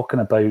we were talking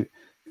about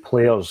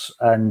players,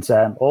 and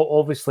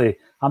obviously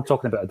I'm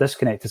talking about a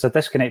disconnect. It's a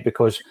disconnect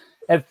because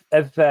if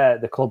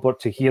the club were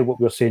to hear what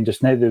we're saying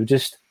just now,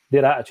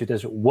 their attitude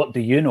is, what do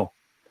you know?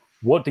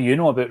 What do you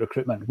know about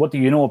recruitment? What do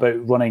you know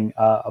about running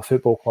a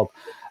football club?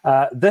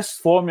 This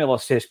formula,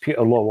 says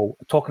Peter Lowell,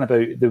 talking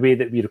about the way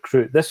that we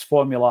recruit, this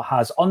formula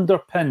has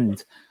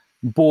underpinned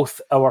both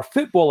our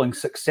footballing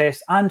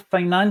success and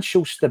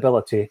financial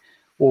stability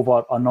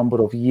over a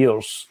number of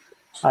years.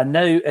 And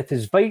now it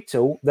is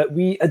vital that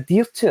we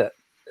adhere to it.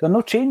 They're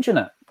not changing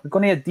it. We're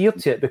going to adhere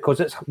to it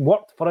because it's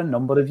worked for a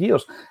number of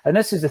years. And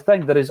this is the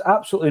thing. There is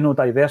absolutely no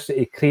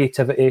diversity,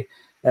 creativity,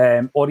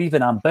 or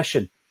even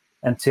ambition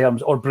in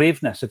terms, or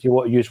braveness, if you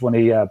want to use one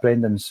of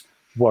Brendan's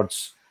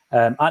words.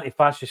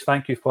 Anti-fascist,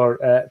 thank you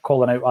for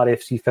calling out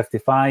RFC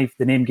 55.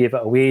 The name gave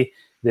it away.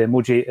 The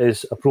emoji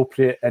is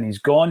appropriate and he's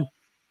gone.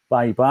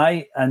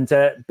 Bye-bye. And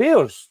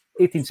Bears,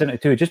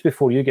 1872, just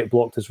before you get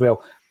blocked as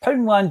well.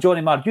 Poundland, Johnny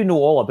Marr, you know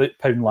all about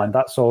Poundland.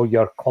 That's all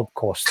your club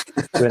cost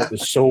when it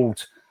was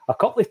sold. A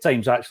couple of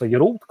times, actually,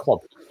 your old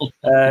club.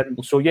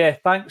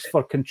 Thanks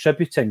for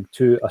contributing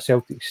to a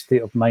Celtic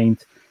state of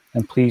mind,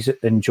 and please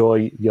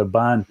enjoy your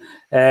ban.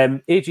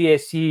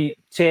 AGSC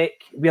check.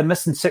 We are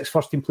missing 6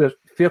 first-team players.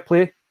 Fair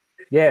play.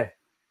 Yeah.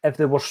 If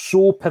they were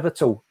so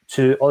pivotal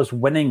to us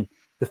winning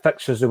the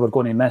fixtures they were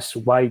going to miss,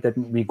 why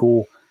didn't we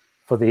go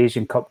for the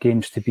Asian Cup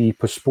games to be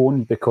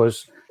postponed?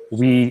 Because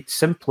we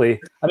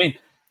simply...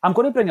 I'm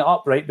going to bring it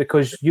up, right,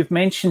 because you've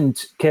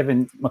mentioned,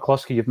 Kevin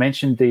McCluskey, you've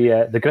mentioned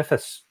the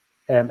Griffiths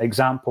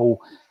example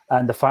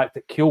and the fact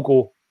that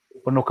Kyogo,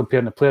 we're not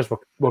comparing the players,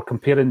 we're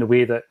comparing the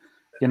way that,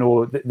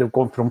 they've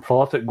gone from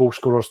prolific goal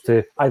scorers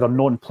to either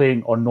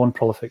non-playing or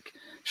non-prolific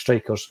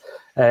strikers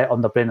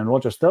under Brendan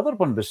Rodgers. The other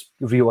one was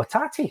Rio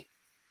Atati.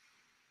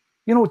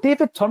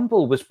 David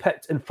Turnbull was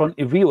picked in front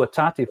of Rio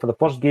Atati for the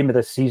first game of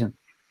this season.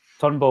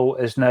 Turnbull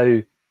is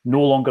now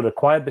no longer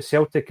required by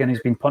Celtic and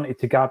he's been punted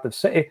to Cardiff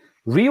City.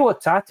 Rio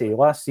Atati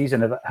last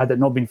season, had it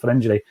not been for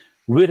injury,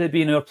 would have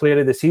been our player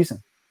of the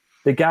season.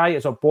 The guy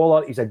is a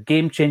baller. He's a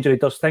game changer. He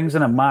does things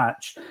in a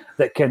match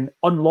that can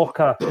unlock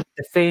a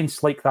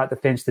defence like that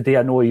defence today.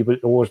 I know he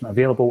wasn't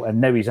available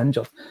and now he's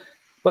injured.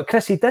 But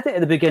Chris, he did it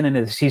at the beginning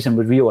of the season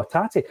with Rio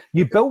Atati.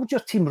 You build your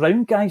team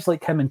around guys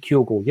like him and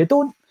Kyogo. You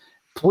don't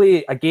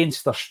play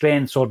against their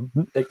strengths or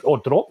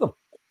drop them.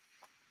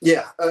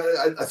 Yeah,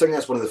 I think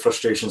that's one of the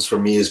frustrations for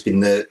me has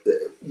been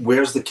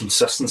where's the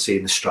consistency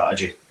in the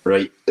strategy,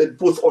 right?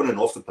 Both on and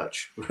off the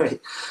pitch, right?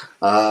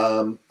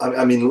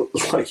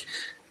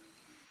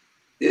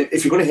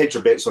 if you're going to hedge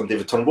your bets on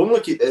David Turnbull,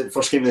 look at the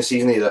first game of the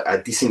season, he had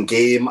a decent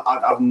game.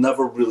 I've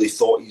never really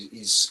thought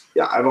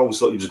I've always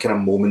thought he was a kind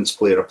of moments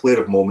player, a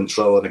player of moments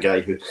rather than a guy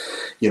who,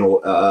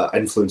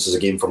 influences a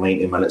game for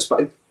 90 minutes.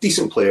 But a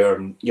decent player,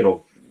 and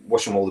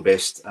wish him all the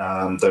best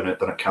down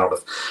at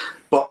Cardiff.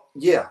 But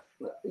yeah,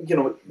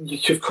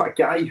 you've got a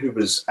guy who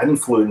was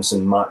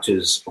influencing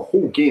matches the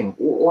whole game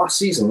last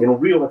season.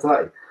 Real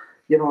attack.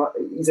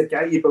 He's a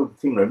guy you build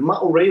the team around.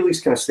 Matt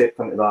O'Reilly's kind of stepped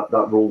into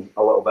that role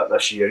a little bit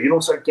this year.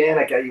 So again,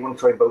 a guy you want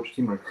to try and build your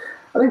team around.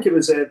 I think it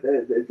was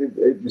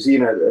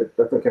Ian, I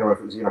don't know if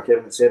it was Ian or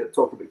Kevin that said it,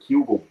 talked about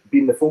Kyogo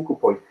being the focal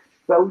point.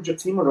 Build your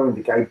team around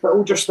the guy,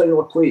 build your style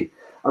of play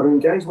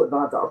around guys like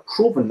that are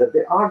proven that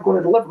they are going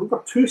to deliver. We've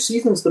got 2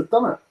 seasons they've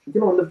done it,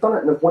 and they've done it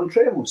and they've won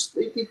trebles.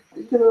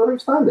 They're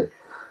outstanding.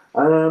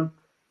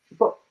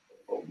 But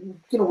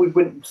we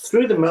went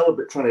through the mill a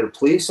bit trying to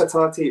replace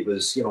Hatate. It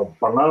was,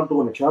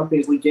 Bernardo in the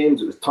Champions League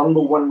games. It was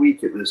Turnbull one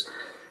week. It was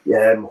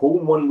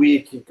Holm one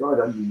week. God,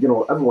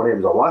 everyone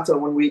else was a Lata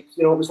one week.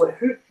 It was like,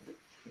 who?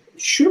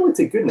 Surely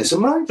to goodness, the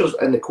managers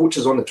and the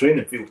coaches on the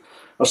training field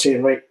are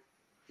saying, right,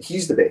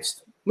 he's the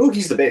best. No,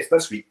 he's the best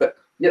this week, but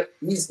yeah,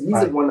 he's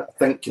the one that I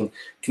think can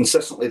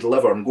consistently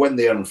deliver and go in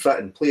there and fit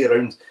and play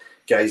around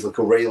guys like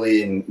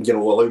O'Reilly and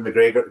allow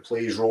McGregor to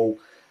play his role.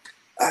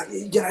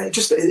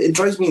 It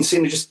drives me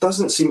insane. It just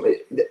doesn't seem.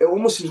 It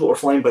almost seems like we're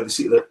flying by the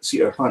seat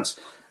of our pants.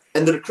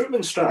 And the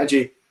recruitment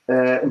strategy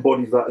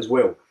embodies that as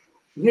well.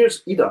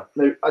 Here's Ida.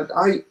 Now,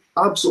 I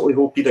absolutely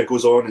hope Ida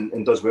goes on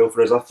and does well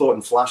for us. I thought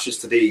in flashes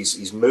today,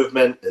 his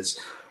movement, his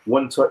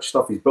one-touch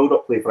stuff, his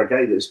build-up play for a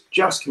guy that's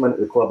just come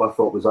into the club, I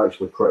thought was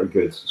actually pretty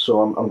good.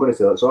 So I'm going to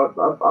say that. So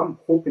I'm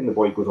hoping the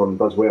boy goes on and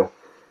does well.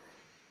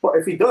 But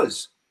if he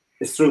does,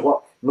 it's through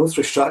luck, not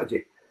through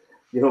strategy.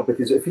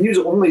 Because if he was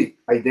only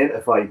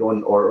identified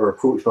on or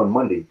approached on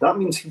Monday, that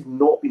means he's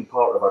not been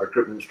part of our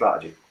recruitment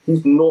strategy.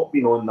 He's not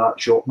been on that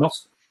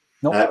shortlist.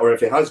 No. Or if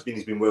he has been,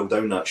 he's been well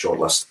down that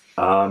shortlist.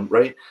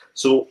 Right?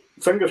 So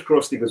fingers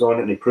crossed he goes on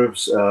and he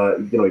proves,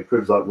 he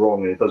proves that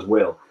wrong and he does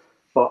well.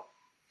 But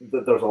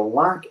there's a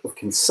lack of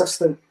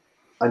consistent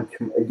and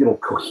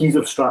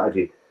cohesive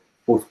strategy,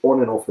 both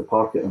on and off the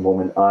park at the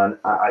moment. And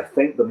I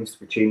think there needs to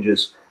be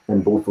changes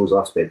in both those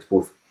aspects,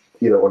 both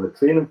either on the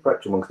training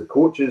pitch amongst the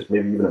coaches,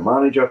 maybe even a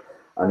manager,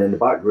 and in the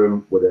back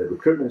room with a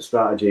recruitment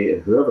strategy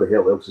and whoever the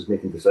hell else is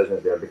making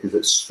decisions there, because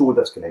it's so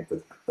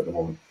disconnected at the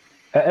moment.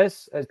 It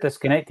is. It's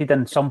disconnected,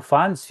 and some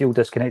fans feel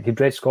disconnected.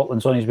 Red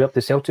Scotland's on his way up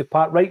to Celtic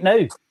Park right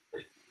now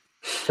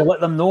to let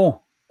them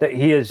know that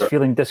he is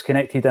feeling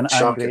disconnected and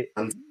angry.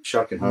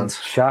 Shark in hand.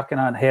 Shark in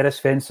hand. Harris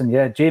fencing,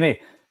 yeah. Jamie,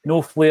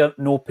 no flair,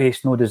 no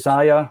pace, no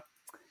desire.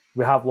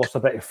 We have lost a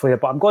bit of flair,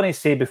 but I'm going to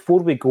say before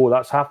we go,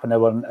 that's half an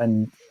hour,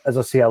 and as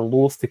I say, I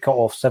loathe to cut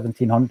off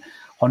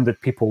 1,700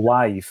 people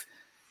live.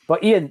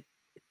 But Ian,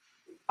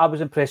 I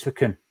was impressed with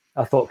Kuhn.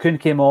 I thought Kuhn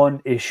came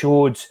on, he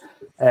showed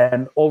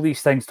all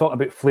these things,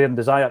 talking about flair and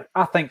desire.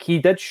 I think he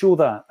did show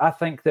that. I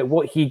think that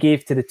what he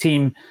gave to the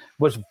team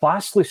was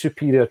vastly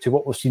superior to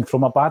what we've seen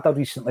from Abada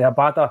recently.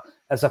 Abada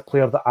is a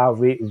player that I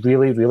rate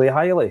really, really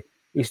highly.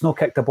 He's not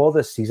kicked a ball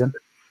this season.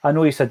 I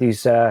know he's had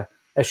these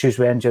issues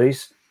with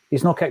injuries.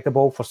 He's not kicked the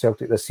ball for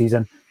Celtic this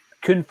season.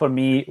 Kuhn, for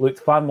me, looked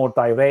far more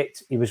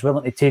direct. He was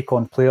willing to take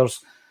on players.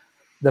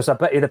 There's a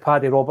bit of the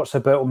Paddy Roberts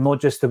about him, not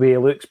just the way he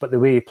looks, but the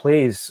way he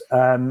plays.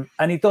 And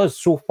he does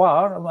so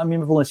far. I mean,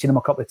 we've only seen him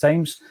a couple of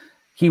times.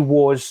 He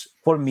was,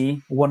 for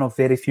me, one of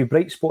very few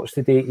bright spots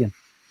today, Ian.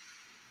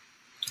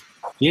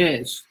 Yeah,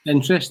 it's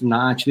interesting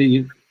that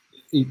actually.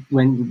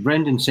 When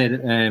Brendan said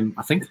it,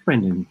 I think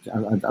Brendan,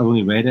 I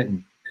only read it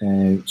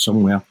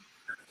somewhere.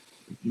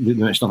 The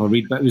much stuff I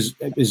read, but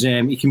it was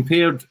he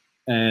compared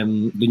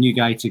the new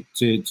guy to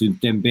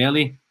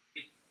Dembele.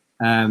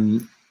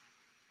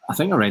 I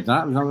think I read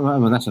that.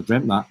 Unless I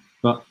dreamt that.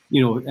 But he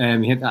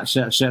had that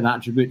certain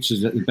attributes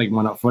as the big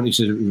man up front. He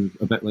said it was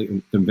a bit like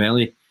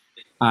Dembele,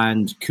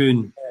 and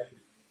Kuhn,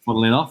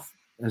 funnily enough,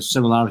 has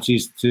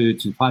similarities to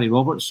Paddy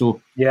Roberts.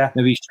 So yeah,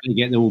 maybe he's trying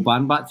to get the old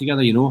band back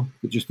together,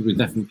 but just with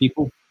different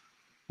people.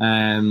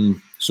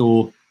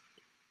 So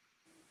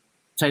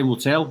time will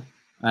tell.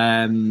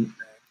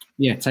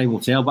 Yeah, time will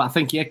tell. But I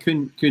think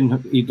Kuhn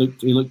he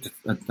looked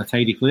a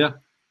tidy player.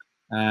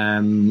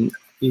 I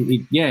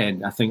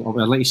think I'd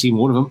like to see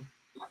more of him.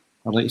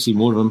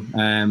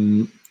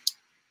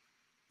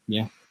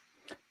 Yeah.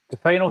 The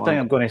final thing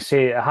I'm going to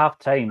say, at half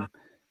time,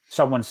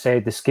 someone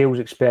said the skills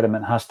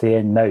experiment has to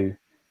end now.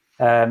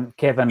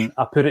 Kevin,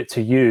 I put it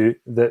to you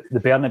that the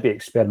Burnaby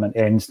experiment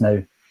ends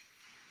now.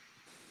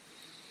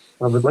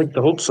 I would like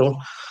to hope so.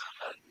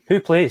 Who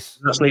plays?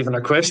 That's not even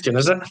a question,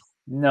 is it?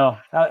 No.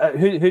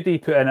 Who do you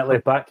put in at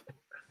left back?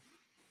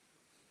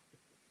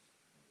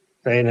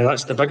 Right, now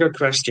that's the bigger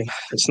question.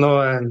 It's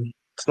not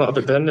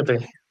about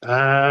Burnaby.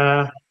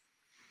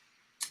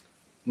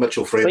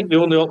 Mitchell Frame. I think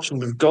the only option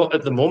we've got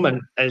at the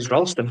moment is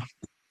Ralston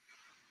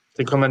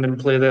to come in and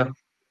play there,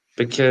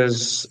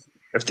 because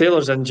if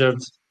Taylor's injured,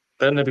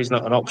 Burnaby's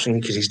not an option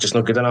because he's just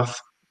not good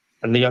enough,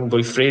 and the young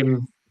boy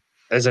Frame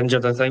is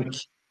injured, I think.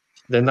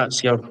 Then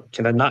that's your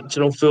kind of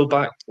natural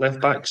fullback,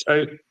 left backs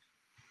out.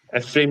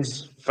 If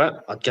Frame's fit,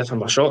 I'd give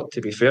him a shot,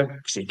 to be fair,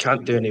 because he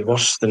can't do any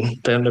worse than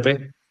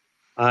Bernabei.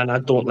 And I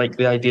don't like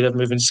the idea of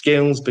moving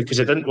Scales because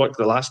it didn't work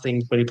the last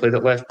time when he played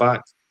at left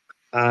back.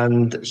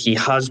 And he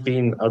has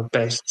been our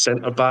best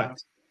centre back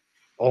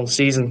all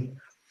season.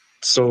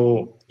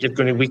 So you're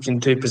going to weaken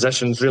two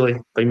positions really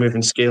by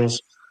moving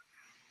Scales.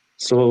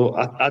 So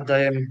I'd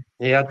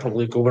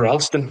probably go with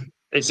Alston.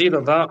 It's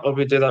either that or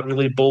we do that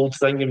really bold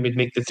thing and we'd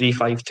make the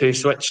 3-5-2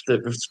 switch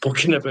that we've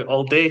spoken about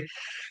all day,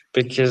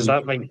 because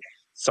that might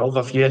solve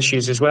a few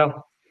issues as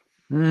well.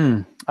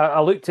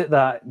 I looked at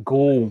that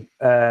goal.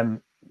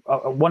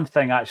 One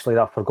thing actually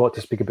that I forgot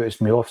to speak about is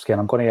Miofsky, and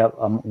I'm going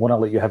to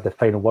let you have the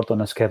final word on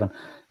this, Kevin,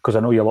 because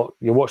I know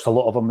you watched a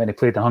lot of him when he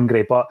played in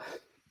Hungary. But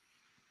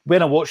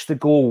when I watched the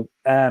goal,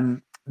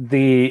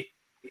 the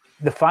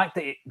fact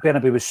that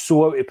Bernabei was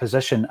so out of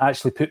position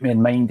actually put me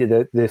in mind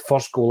of the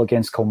first goal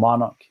against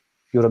Kilmarnock.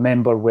 You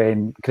remember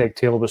when Craig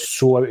Taylor was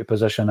so out of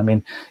position. I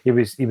mean, he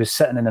was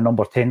sitting in the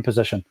number 10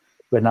 position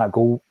when that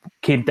goal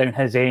came down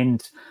his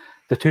end.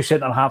 The two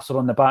centre-halves are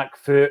on the back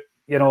foot,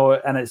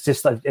 and it's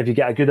just if you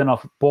get a good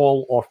enough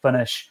ball or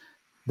finish,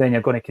 then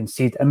you're going to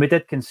concede. And we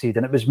did concede,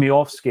 and it was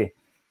Miofsky.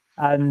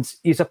 And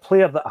he's a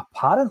player that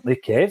apparently,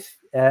 Kev,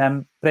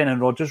 Brendan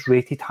Rodgers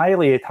rated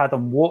highly. He'd had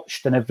him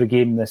watched in every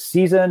game this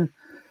season.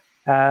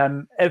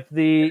 If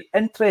the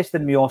interest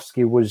in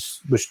Miofsky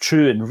was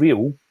true and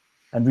real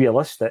and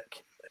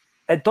realistic,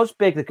 it does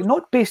beg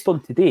not based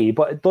on today,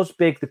 but it does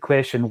beg the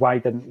question, why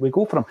didn't we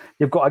go for him?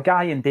 You've got a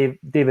guy in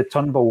David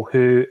Turnbull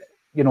who,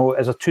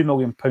 is a £2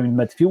 million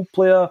midfield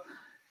player.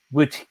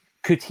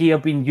 Could he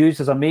have been used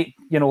as a make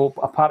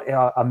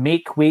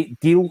weight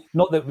deal?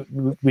 Not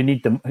that we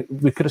need them.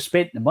 We could have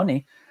spent the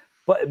money,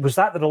 but was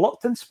that the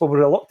reluctance? Were we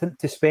reluctant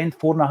to spend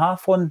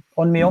 4.5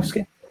 on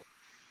Miofsky?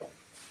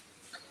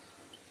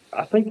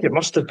 I think it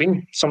must have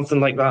been something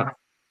like that.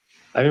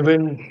 I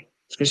mean,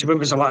 when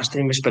was the last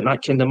time we spent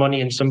that kind of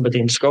money on somebody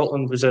in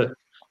Scotland? Was it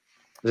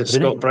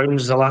Scott Brown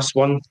was the last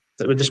one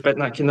that we'd have spent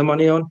that kind of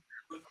money on?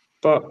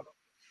 But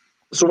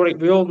so right,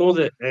 we all know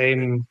that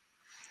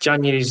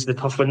January is the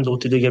tough window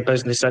to do your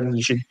business in.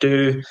 You should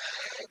do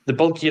the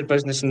bulk of your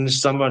business in the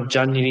summer.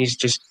 January is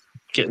just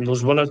getting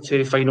those one or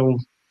two final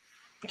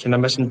kind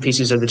of missing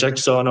pieces of the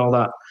jigsaw and all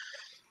that.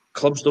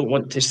 Clubs don't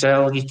want to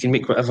sell. You can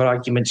make whatever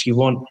arguments you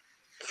want.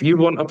 If you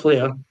want a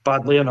player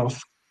badly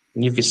enough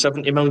and you've got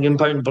 £70 million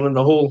burning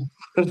a hole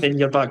in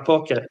your back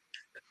pocket,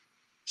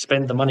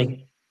 spend the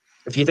money.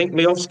 If you think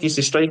Miofsky's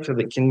the striker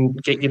that can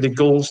get you the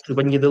goals to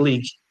win you the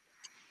league,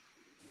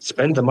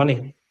 spend the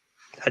money.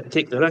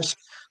 Take the risk.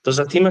 There's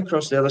a team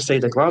across the other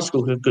side of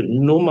Glasgow who've got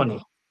no money,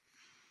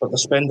 but they're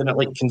spending it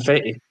like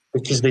confetti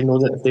because they know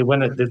that if they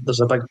win it,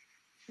 there's a big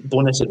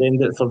bonus at the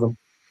end of it for them.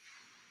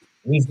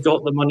 We've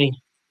got the money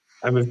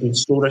and we've been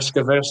so risk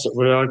averse that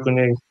we are going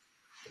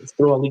to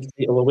throw a league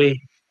title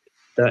away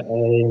that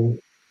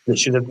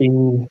should have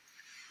been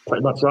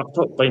pretty much wrapped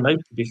up by now,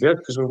 to be fair,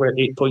 because we were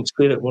 8 points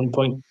clear at one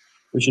point.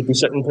 We should be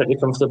sitting pretty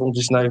comfortable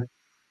just now,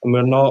 and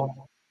we're not.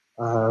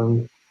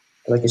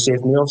 Like I say,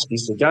 if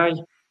Miofsky's the guy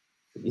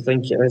that you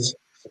think it is,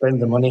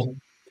 spend the money.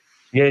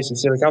 Yes, and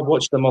say, like, I've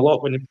watched them a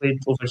lot when they played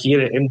over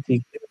here at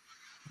MT,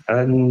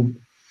 and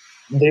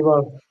they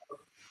were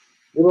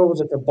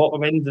always at the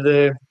bottom end of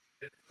the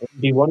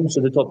B1,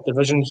 so the top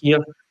division here.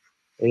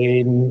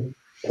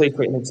 Played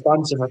quite an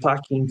expansive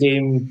attacking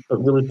game,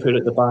 but really poor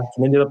at the back,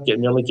 and ended up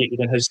getting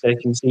relegated in his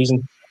second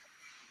season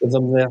with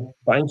them there.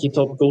 But I think he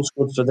top goal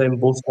scored for them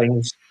both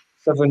times,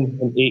 7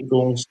 and 8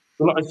 goals.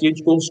 They're not a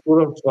huge goal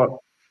scorer, but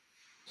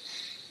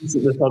he's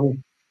at the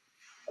turn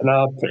in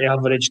a pretty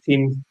average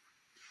team.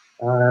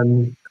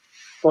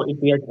 Thought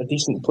he'd be a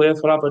decent player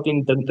for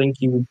Aberdeen. Didn't think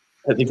he would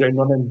hit the ground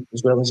running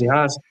as well as he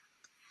has.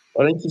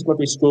 But I think he's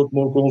maybe scored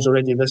more goals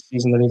already this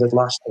season than he did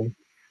last time.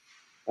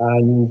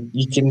 And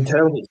you can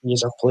tell that he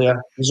is a player.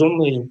 He's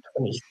only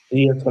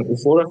 23 or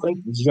 24, I think.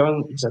 He's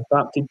young. He's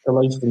adapted to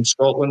life in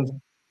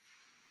Scotland.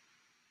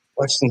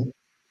 Listen,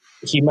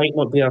 he might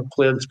not be a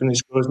player that's going to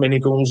score as many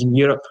goals in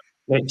Europe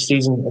next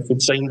season if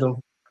we'd signed him,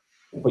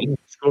 but he can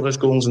score his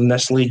goals in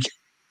this league.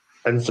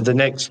 And for the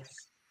next,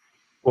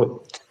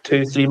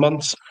 2-3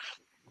 months,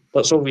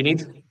 that's all we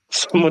need.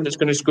 Someone that's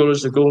going to score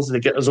us the goals that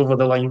get us over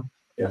the line.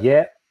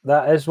 Yeah,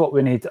 that is what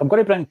we need. I'm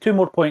going to bring 2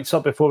 more points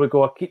up before we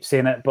go. I keep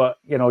saying it, but,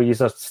 you're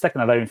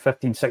sticking around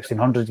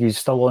 1,500-1,600. You're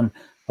still on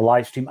the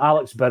live stream.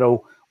 Alex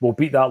Birrell will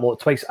beat that lot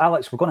twice.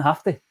 Alex, we're going to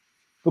have to.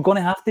 We're going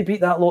to have to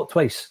beat that lot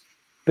twice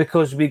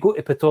because we go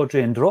to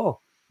Pittodrie and draw.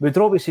 We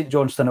draw with St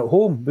Johnstone at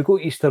home. We go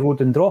to Easter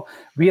Road and draw.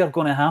 We are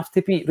going to have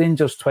to beat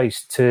Rangers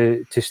twice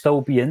to still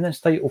be in this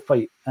title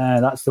fight.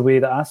 That's the way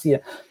that I see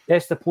it.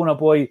 Estepona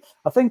boy,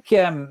 I think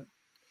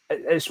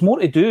it's more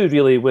to do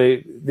really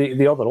with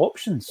the other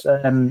options.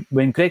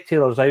 When Greg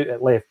Taylor's out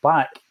at left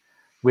back,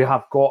 we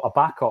have got a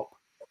backup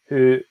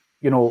who,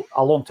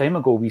 a long time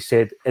ago we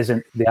said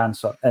isn't the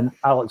answer, and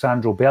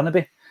Alexandro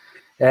Bernabei.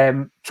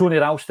 Tony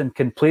Ralston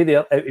can play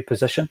there out of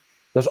position.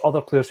 There's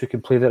other players who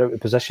can play there out of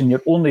position.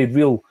 Your only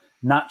real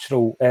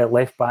natural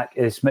left back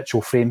is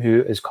Mitchell Frame,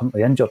 who is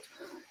currently injured.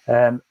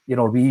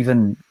 We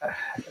even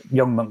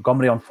young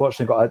Montgomery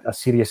unfortunately got a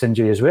serious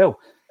injury as well.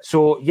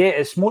 So yeah,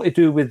 it's more to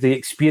do with the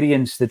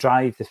experience, the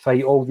drive, the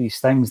fight, all these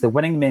things, the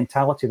winning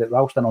mentality that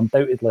Ralston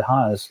undoubtedly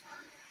has,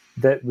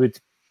 that would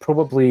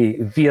probably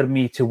veer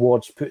me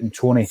towards putting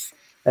Tony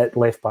at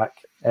left back,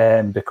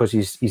 because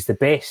he's the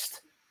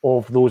best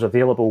of those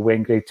available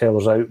when Greg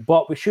Taylor's out.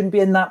 But we shouldn't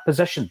be in that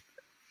position.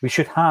 We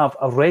should have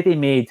a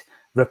ready-made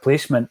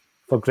replacement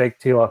for Greg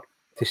Taylor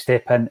to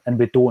step in, and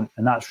we don't,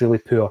 and that's really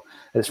poor.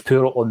 It's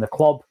poor on the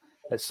club.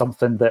 It's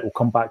something that will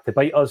come back to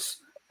bite us.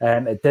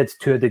 It did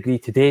to a degree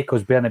today,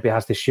 because Bernabe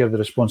has to share the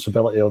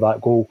responsibility of that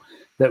goal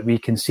that we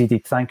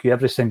conceded. Thank you,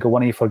 every single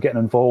one of you, for getting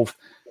involved.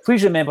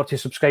 Please remember to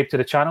subscribe to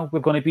the channel. We're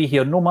going to be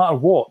here no matter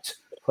what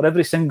for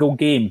every single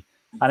game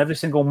and every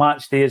single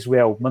match day as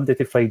well, Monday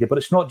to Friday. But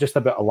it's not just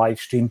about a live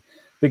stream.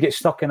 We get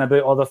stuck in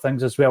about other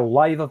things as well.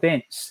 Live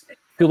events,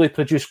 fully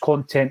produced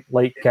content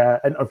like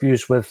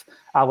interviews with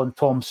Alan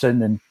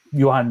Thompson and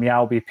Johan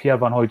Mialby, Pierre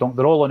Van Hooydonk.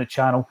 They're all on the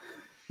channel.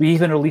 We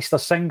even released a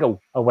single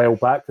a while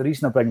back. The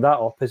reason I bring that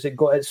up is it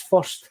got its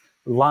first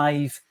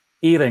live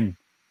airing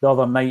the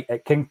other night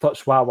at King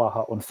Tut's Wawa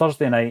Hut on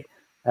Thursday night.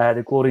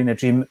 The Glory in the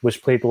Dream was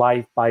played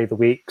live by the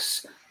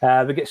Wakes.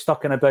 We get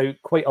stuck in about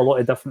quite a lot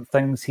of different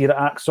things here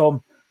at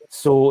Acsom.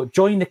 So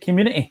join the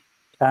community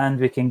and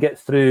we can get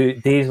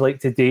through days like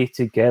today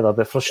together.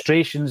 The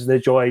frustrations, the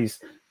joys,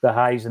 the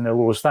highs and the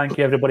lows. Thank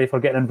you, everybody, for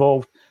getting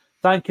involved.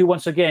 Thank you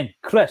once again,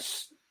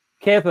 Chris,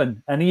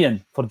 Kevin and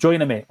Ian, for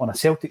joining me on A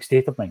Celtic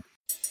State of Mind.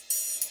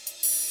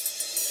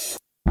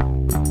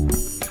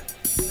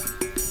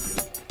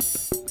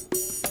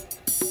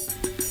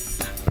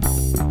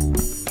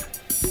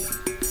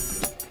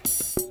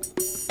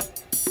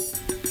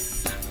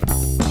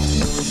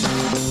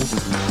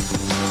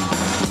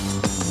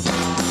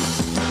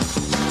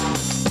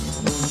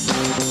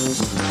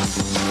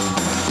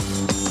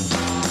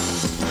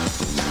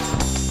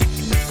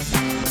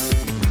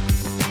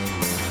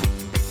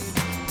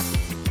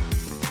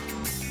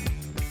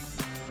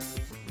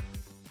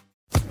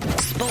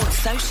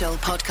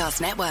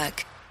 Podcast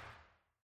Network.